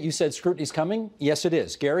okay, you said scrutiny's coming. Yes, it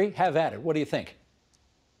is. Gary, have at it. What do you think?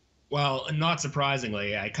 Well, not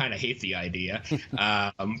surprisingly, I kind of hate the idea,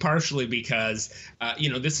 partially because,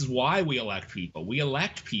 this is why we elect people. We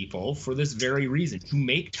elect people for this very reason, to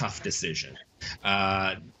make tough decisions,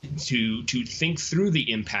 to think through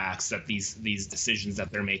the impacts that these decisions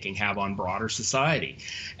that they're making have on broader society.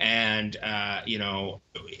 And you know,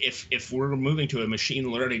 if we're moving to a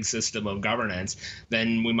machine learning system of governance,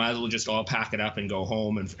 then we might as well just all pack it up and go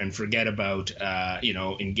home and forget about you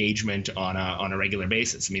know, engagement on a regular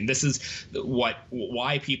basis. I mean, this is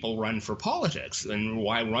why people run for politics and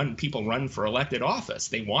why people run for elected office.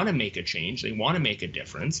 They want to make a change, they want to make a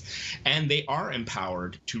difference, and they are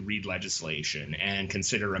empowered to read legislation and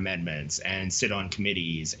consider amendments and sit on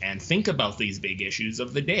committees and think about these big issues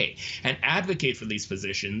of the day and advocate for these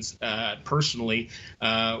positions personally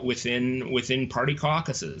within party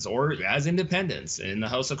caucuses or as independents in the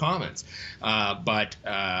House of Commons. But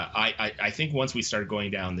I think once we start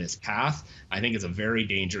going down this path, I think it's a very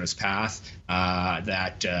dangerous path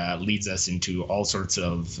that leads us into all sorts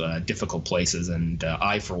of difficult places. And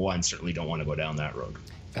I, for one, certainly don't want to go down that road.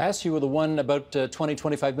 Vass, you were the one about 20,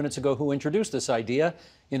 25 minutes ago who introduced this idea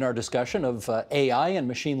in our discussion of AI and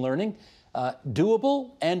machine learning.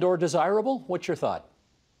 Doable and or desirable? What's your thought?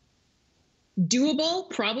 Doable,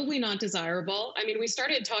 probably not desirable. I mean, we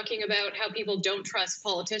started talking about how people don't trust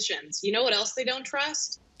politicians. You know what else they don't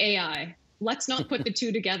trust? AI. Let's not put the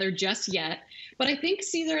two together just yet. But I think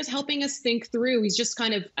Cesar is helping us think through. He's just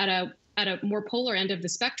kind of at a more polar end of the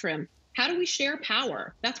spectrum. How do we share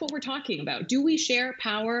power? That's what we're talking about. Do we share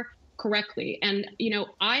power correctly? And, you know,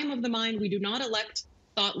 I am of the mind we do not elect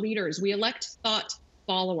thought leaders. We elect thought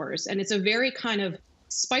followers. And it's a very kind of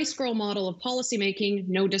Spice Girl model of policymaking.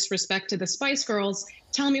 No disrespect to the Spice Girls.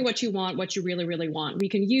 Tell me what you want, what you really, really want. We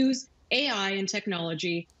can use AI and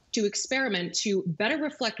technology to experiment to better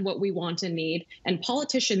reflect what we want and need. And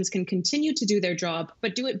politicians can continue to do their job,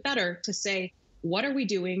 but do it better to say, what are we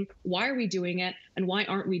doing? Why are we doing it? And why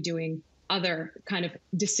aren't we doing other kind of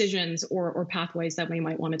decisions or pathways that we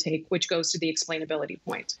might want to take, which goes to the explainability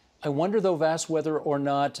point. I wonder, though, Vass, whether or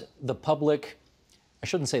not the public, I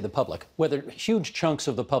shouldn't say the public, whether huge chunks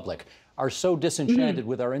of the public are so disenchanted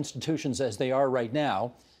with our institutions as they are right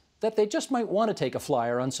now that they just might want to take a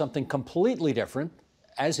flyer on something completely different,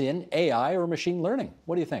 as in AI or machine learning.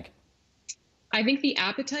 What do you think? I think the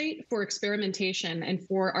appetite for experimentation and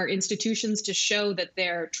for our institutions to show that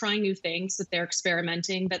they're trying new things, that they're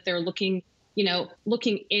experimenting, that they're looking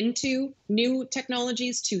into new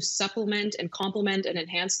technologies to supplement and complement and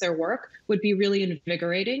enhance their work would be really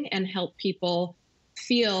invigorating and help people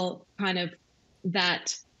feel kind of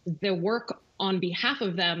that the work on behalf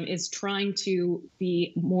of them is trying to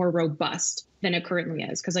be more robust than it currently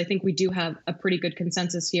is. Because I think we do have a pretty good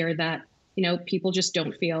consensus here that, you know, people just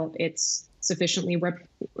don't feel it's sufficiently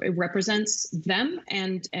represents them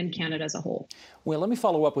and Canada as a whole. Well, let me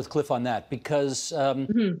follow up with Cliff on that because,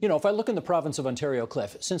 you know, if I look in the province of Ontario,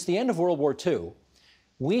 Cliff, since the end of World War II,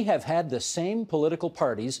 we have had the same political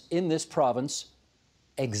parties in this province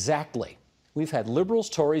exactly. We've had Liberals,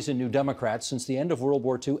 Tories, and New Democrats since the end of World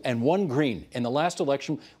War II, and one Green. In the last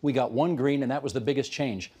election, we got one Green, and that was the biggest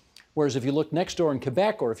change. Whereas if you look next door in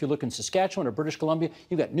Quebec, or if you look in Saskatchewan or British Columbia,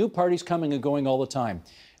 you've got new parties coming and going all the time.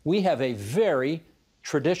 We have a very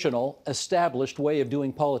traditional, established way of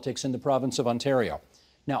doing politics in the province of Ontario.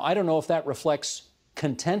 Now, I don't know if that reflects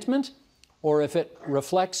contentment or if it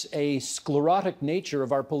reflects a sclerotic nature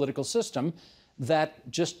of our political system that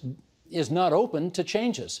just is not open to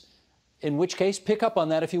changes. In which case, pick up on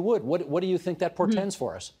that if you would. What do you think that portends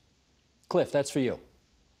for us? Cliff, that's for you.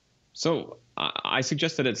 So I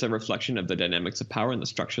suggest that it's a reflection of the dynamics of power and the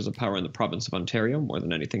structures of power in the province of Ontario more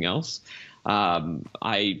than anything else.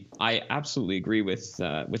 I absolutely agree with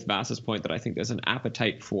Vass's point that I think there's an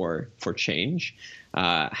appetite for change.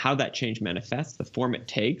 How that change manifests, the form it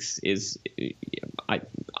takes, is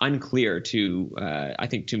unclear to I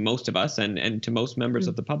think to most of us and to most members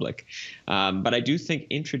of the public. But I do think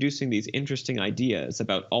introducing these interesting ideas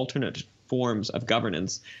about alternate forms of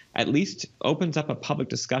governance at least opens up a public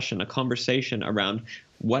discussion, a conversation around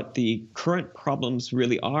what the current problems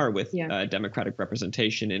really are with democratic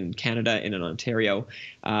representation in Canada and in Ontario.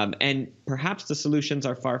 And perhaps the solutions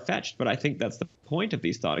are far-fetched, but I think that's the point of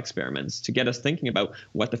these thought experiments, to get us thinking about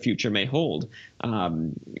what the future may hold.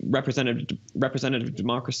 Representative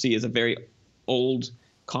democracy is a very old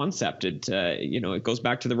concept. It goes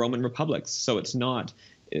back to the Roman republics, so it's not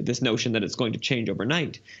this notion that it's going to change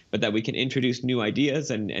overnight, but that we can introduce new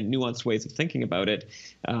ideas and nuanced ways of thinking about it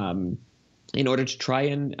in order to try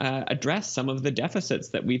and address some of the deficits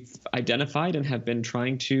that we've identified and have been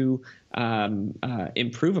trying to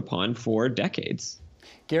improve upon for decades.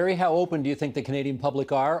 Gary, how open do you think the Canadian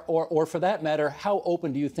public are, or for that matter, how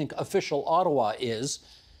open do you think official Ottawa is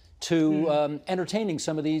to entertaining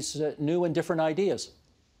some of these new and different ideas?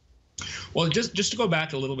 Well, just to go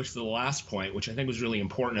back a little bit to the last point, which I think was really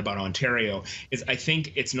important about Ontario, is I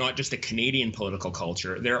think it's not just a Canadian political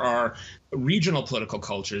culture. There are regional political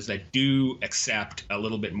cultures that do accept a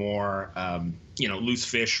little bit more, loose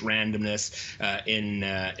fish randomness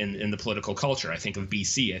in the political culture. I think of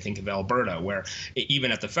BC. I think of Alberta, where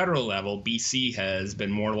even at the federal level, BC has been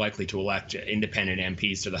more likely to elect independent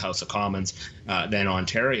MPs to the House of Commons than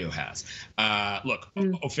Ontario has.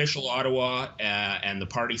 Official Ottawa and the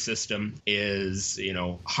party system is,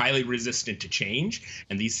 highly resistant to change,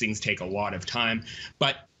 and these things take a lot of time.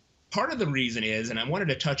 But part of the reason is, and I wanted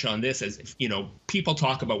to touch on this, as people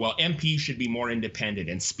talk about, well, MPs should be more independent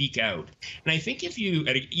and speak out. And I think if you,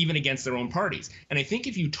 even against their own parties, and I think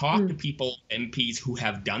if you talk to people, MPs who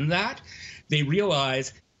have done that, they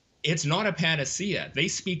realize it's not a panacea. They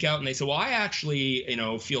speak out and they say, well, I actually,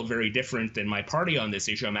 feel very different than my party on this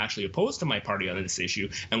issue. I'm actually opposed to my party on this issue.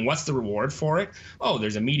 And what's the reward for it? Oh,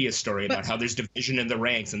 there's a media story about how there's division in the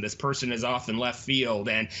ranks and this person is off in left field,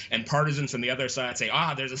 and partisans from the other side say,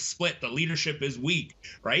 there's a split. The leadership is weak,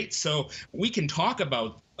 right? So we can talk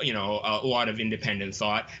about a lot of independent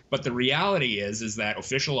thought, but the reality is that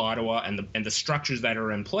official Ottawa and the structures that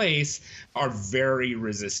are in place are very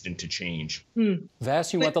resistant to change.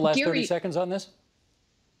 Vass, you want the last 30 seconds on this?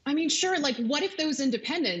 I mean, sure. Like, what if those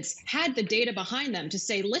independents had the data behind them to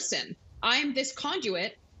say, listen, I'm this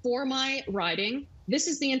conduit for my riding. This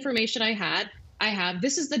is the information I have.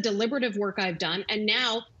 This is the deliberative work I've done. And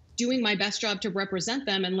now doing my best job to represent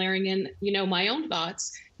them and layering in, my own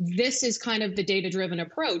thoughts. This is kind of the data-driven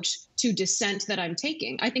approach to dissent that I'm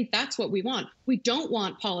taking. I think that's what we want. We don't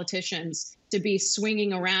want politicians to be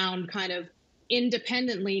swinging around kind of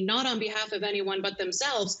independently, not on behalf of anyone but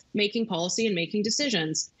themselves, making policy and making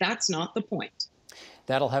decisions. That's not the point.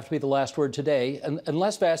 That'll have to be the last word today.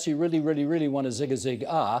 Unless, Vass, you really, really, really want to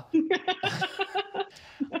zig-a-zig-ah.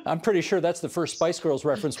 I'm pretty sure that's the first Spice Girls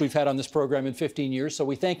reference we've had on this program in 15 years, so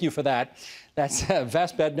we thank you for that. That's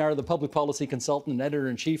Vass Bednar, the public policy consultant and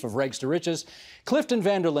editor-in-chief of Regs to Riches. Clifton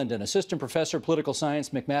van der Linden, assistant professor, political science,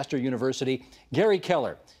 McMaster University. Gary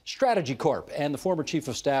Keller, Strategy Corp, and the former chief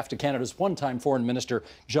of staff to Canada's one-time foreign minister,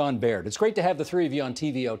 John Baird. It's great to have the three of you on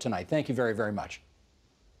TVO tonight. Thank you very, very much.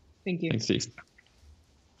 Thank you. Thanks, Steve.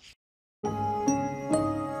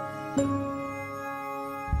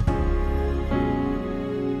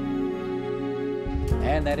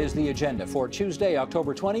 And that is the agenda for Tuesday,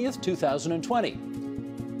 October 20th, 2020.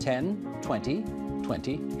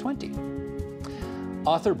 10-20-2020.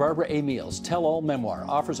 Author Barbara A. Meals' tell-all memoir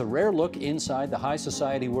offers a rare look inside the high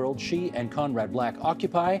society world she and Conrad Black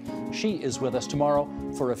occupy. She is with us tomorrow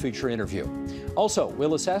for a feature interview. Also,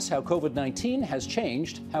 we'll assess how COVID-19 has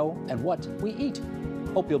changed how and what we eat.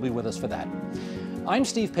 Hope you'll be with us for that. I'm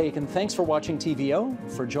Steve Paikin. Thanks for watching TVO,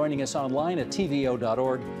 for joining us online at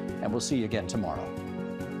tvo.org, and we'll see you again tomorrow.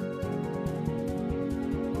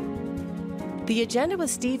 The Agenda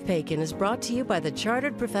with Steve Paikin is brought to you by the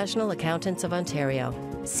Chartered Professional Accountants of Ontario.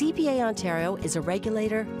 CPA Ontario is a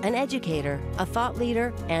regulator, an educator, a thought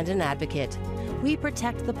leader, and an advocate. We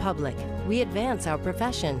protect the public. We advance our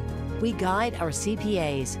profession. We guide our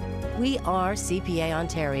CPAs. We are CPA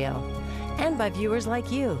Ontario. And by viewers like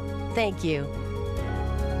you. Thank you.